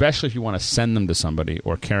to, especially if you want to send them to somebody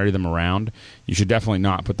or carry them around, you should definitely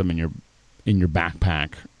not put them in your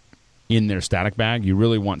backpack in their static bag. You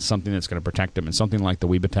really want something that's going to protect them, and something like the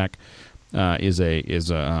Weebitech is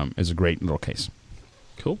a great little case.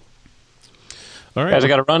 Cool. All right, guys, I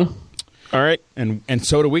got to run. All right, and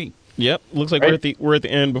so do we. Yep, looks like we're at the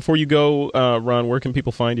end. Before you go, Ron, where can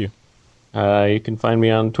people find you? You can find me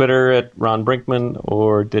on Twitter at Ron Brinkman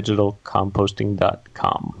or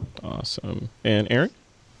digitalcomposting.com. Awesome. And Aaron?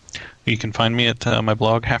 You can find me at my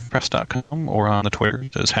blog, halfpress.com, or on the Twitter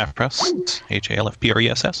as halfpress,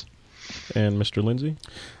 HALFPRESS. And Mr. Lindsay?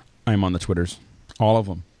 I'm on the Twitters. All of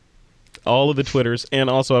them. All of the Twitters.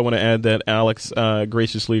 And also I want to add that Alex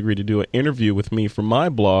graciously agreed to do an interview with me for my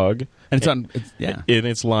blog. And and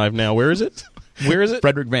it's live now. Where is it?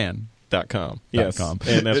 FrederickVan.com. Yes. And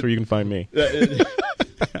that's where you can find me.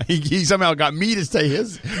 He somehow got me to say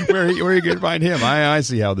where you can find him. I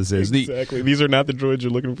see how this is. Exactly. These are not the droids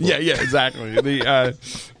you're looking for. Yeah, exactly.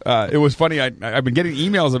 It was funny. I've been getting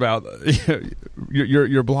emails about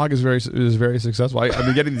your blog is very successful. I've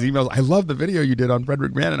been getting these emails. I love the video you did on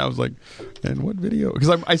Frederick Mann, and I was like, and what video? Because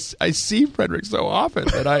I see Frederick so often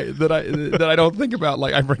that I don't think about,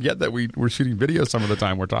 like, I forget that we're shooting videos some of the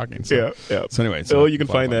time we're talking. So, yeah. So anyway, you can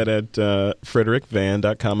find that at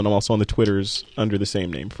frederickvan.com, and I'm also on the Twitters under the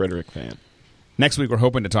same name, Frederick Van. Next week we're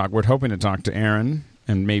hoping to talk to Aaron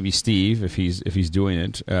and maybe Steve if he's doing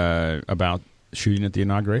it about shooting at the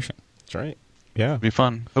inauguration. That's right. Yeah. It'll be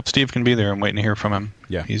fun. Hope Steve can be there. I'm waiting to hear from him.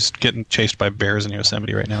 Yeah. He's getting chased by bears in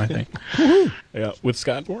Yosemite right now, I think. Yeah, with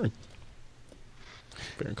Scott Bourne.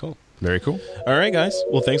 Very cool. Very cool. All right, guys.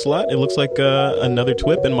 Well, thanks a lot. It looks like another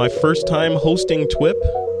TWIP, and my first time hosting TWIP.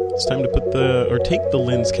 It's time to take the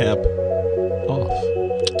lens cap